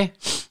 Nei,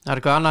 það er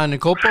eitthvað annað enn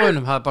í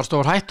Kópavoginum, það er bara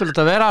stór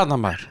hættulegt að vera aðna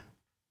maður.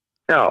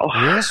 Já,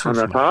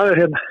 þannig að það er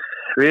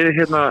við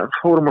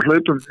fórum að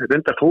hlaupum,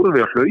 reyndar fórum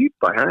við að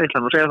hlaupa, ég ætla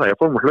að segja það, ég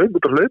fórum að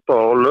hlaupa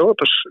og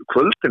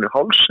laugardagskvöldinu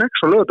 5:30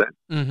 á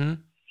laugardaginn.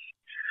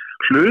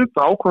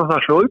 Hlaupa ákvæða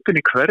það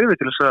hlaupin í hverfi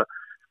til þess að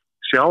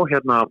sjá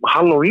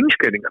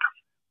Halloween-skeitingar.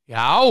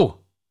 Já!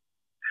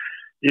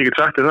 Ég get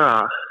sagt það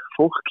að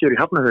fólk hér í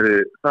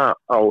Hafnarfirði það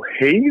á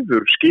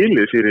heiður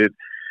skilið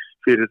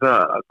fyrir það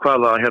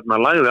hvaða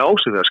lagði á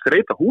sig við að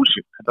skreita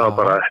húsin. Þetta var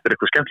bara, þetta er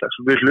eitthvað skemmtilegt.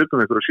 Svo við hlupum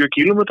einhverju 7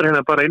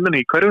 kílómetra bara innan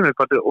í hverjunni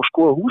og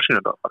skoða húsin.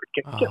 Þetta var bara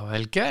geggjað.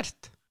 Vel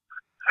gert.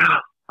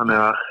 Þannig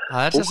að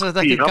það er sem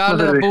sagt ekki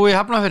galið að búa í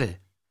Hafnarfirði.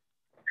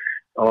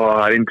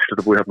 Það er yndislegt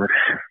að búa í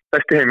Hafnarfirði.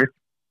 Besti heimi.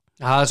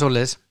 Það er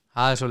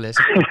svoleiðis.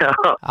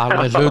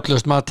 Alveg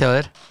hlutlaust mat hjá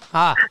þér.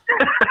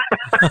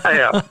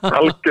 Já,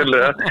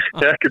 algjörlega.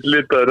 Ekkert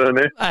litaður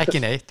þannig.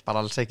 Ekki neitt, bara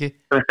alls ekki.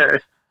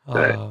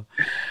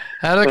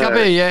 Herðu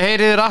Kappi, ég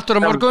heyri þér aftur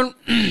á morgun.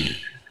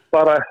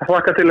 Bara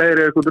hlakka til að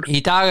heyri þér Guður. Í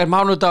dag er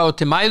mánudagur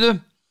til mæðu.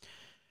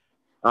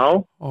 Já,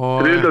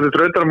 þriðjudagur til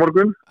þrautar á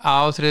morgun. Já,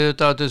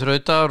 þriðjudagur til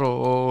þrautar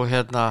og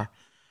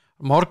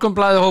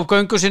Morgunblaðið hóf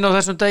göngu sín á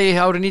þessum degi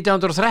árið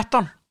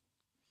 1913.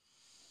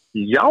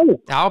 Já,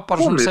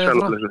 bara svona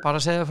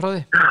segja frá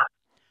því.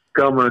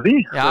 Gaman að því.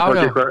 Já.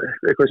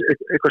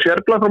 Eitthvað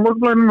sérblað frá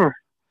Morgunblaðinu?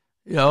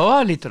 Já,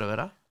 það lítur að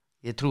vera.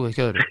 Ég trúi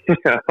ekki öðru.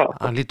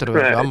 Hann lítur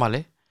að vera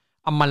ammali.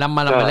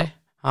 Ammali.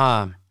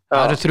 Það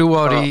eru 3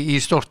 ár í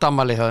stórt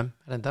ammali hjá þeim,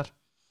 reyndar.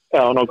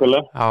 Já,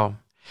 nákvæmlega. Já.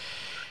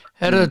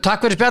 Herðu,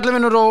 takk fyrir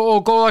spjalluminnur og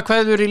góða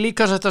kveður í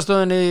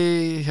líkamsræktarstöðinni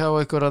hjá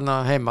ykkur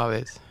heima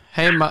við.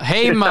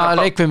 Heima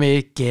leikfimi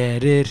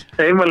gerir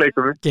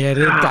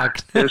gagn.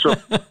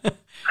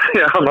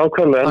 Já,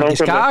 nákvæmlega. Var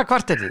ekki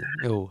Skagakvarteri?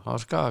 Jú, það var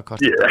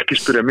Skagakvarteri. Ekki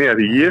spyrja mig að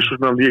því, Jesús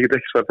náttúrulega, ég get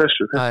ekki svarað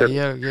þessu.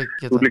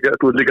 Þú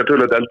ert líka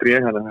tölvöld eldri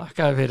ég hana.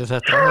 Takk fyrir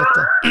þetta.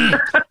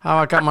 Það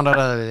var gaman að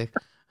ræða við þig.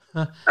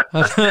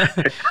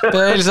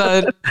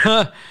 Beilsaðir.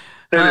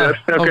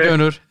 Ok.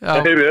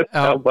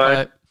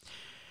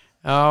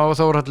 Já,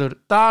 Þórhallur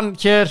Dan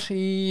hér í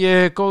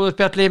góðu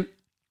spjalli.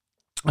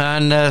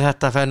 En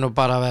þetta fer nú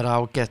bara að vera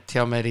ágætt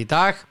hjá mér í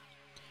dag.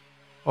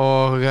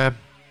 Og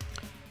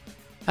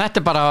þetta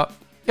er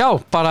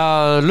bara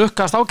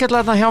lukkast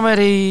ágætlega hjá mér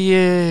í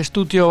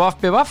stúdíó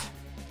VAF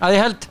að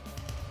ég held.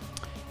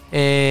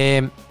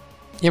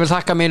 Ég vil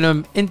þakka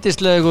mínum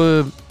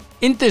indislegu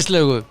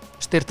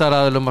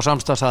styrtaraðilum og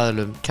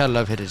samstarfsaðilum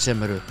kærlega fyrir sem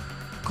eru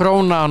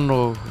Krónan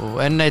og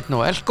N1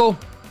 og Elko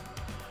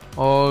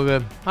og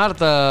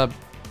það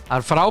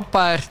er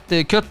frábært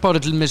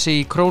kjötbári til mis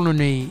í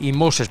Krónunni í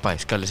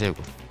Mósesbæ skal ég segja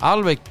ykkur,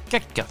 alveg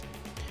geggjað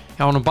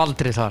hjá honum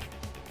Baldri þar.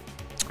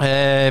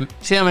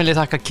 Síðan vil ég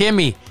þakka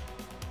Kemi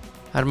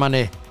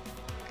Hermanni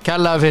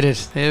kærlega fyrir,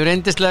 þið eru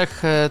yndisleg,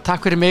 takk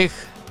fyrir mig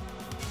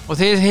og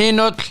þið hin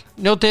öll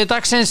njótið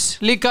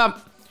dagsins líka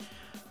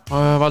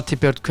og Valtý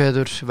Björn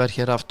kveður verð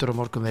hér aftur á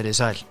morgun, verið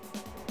sæl.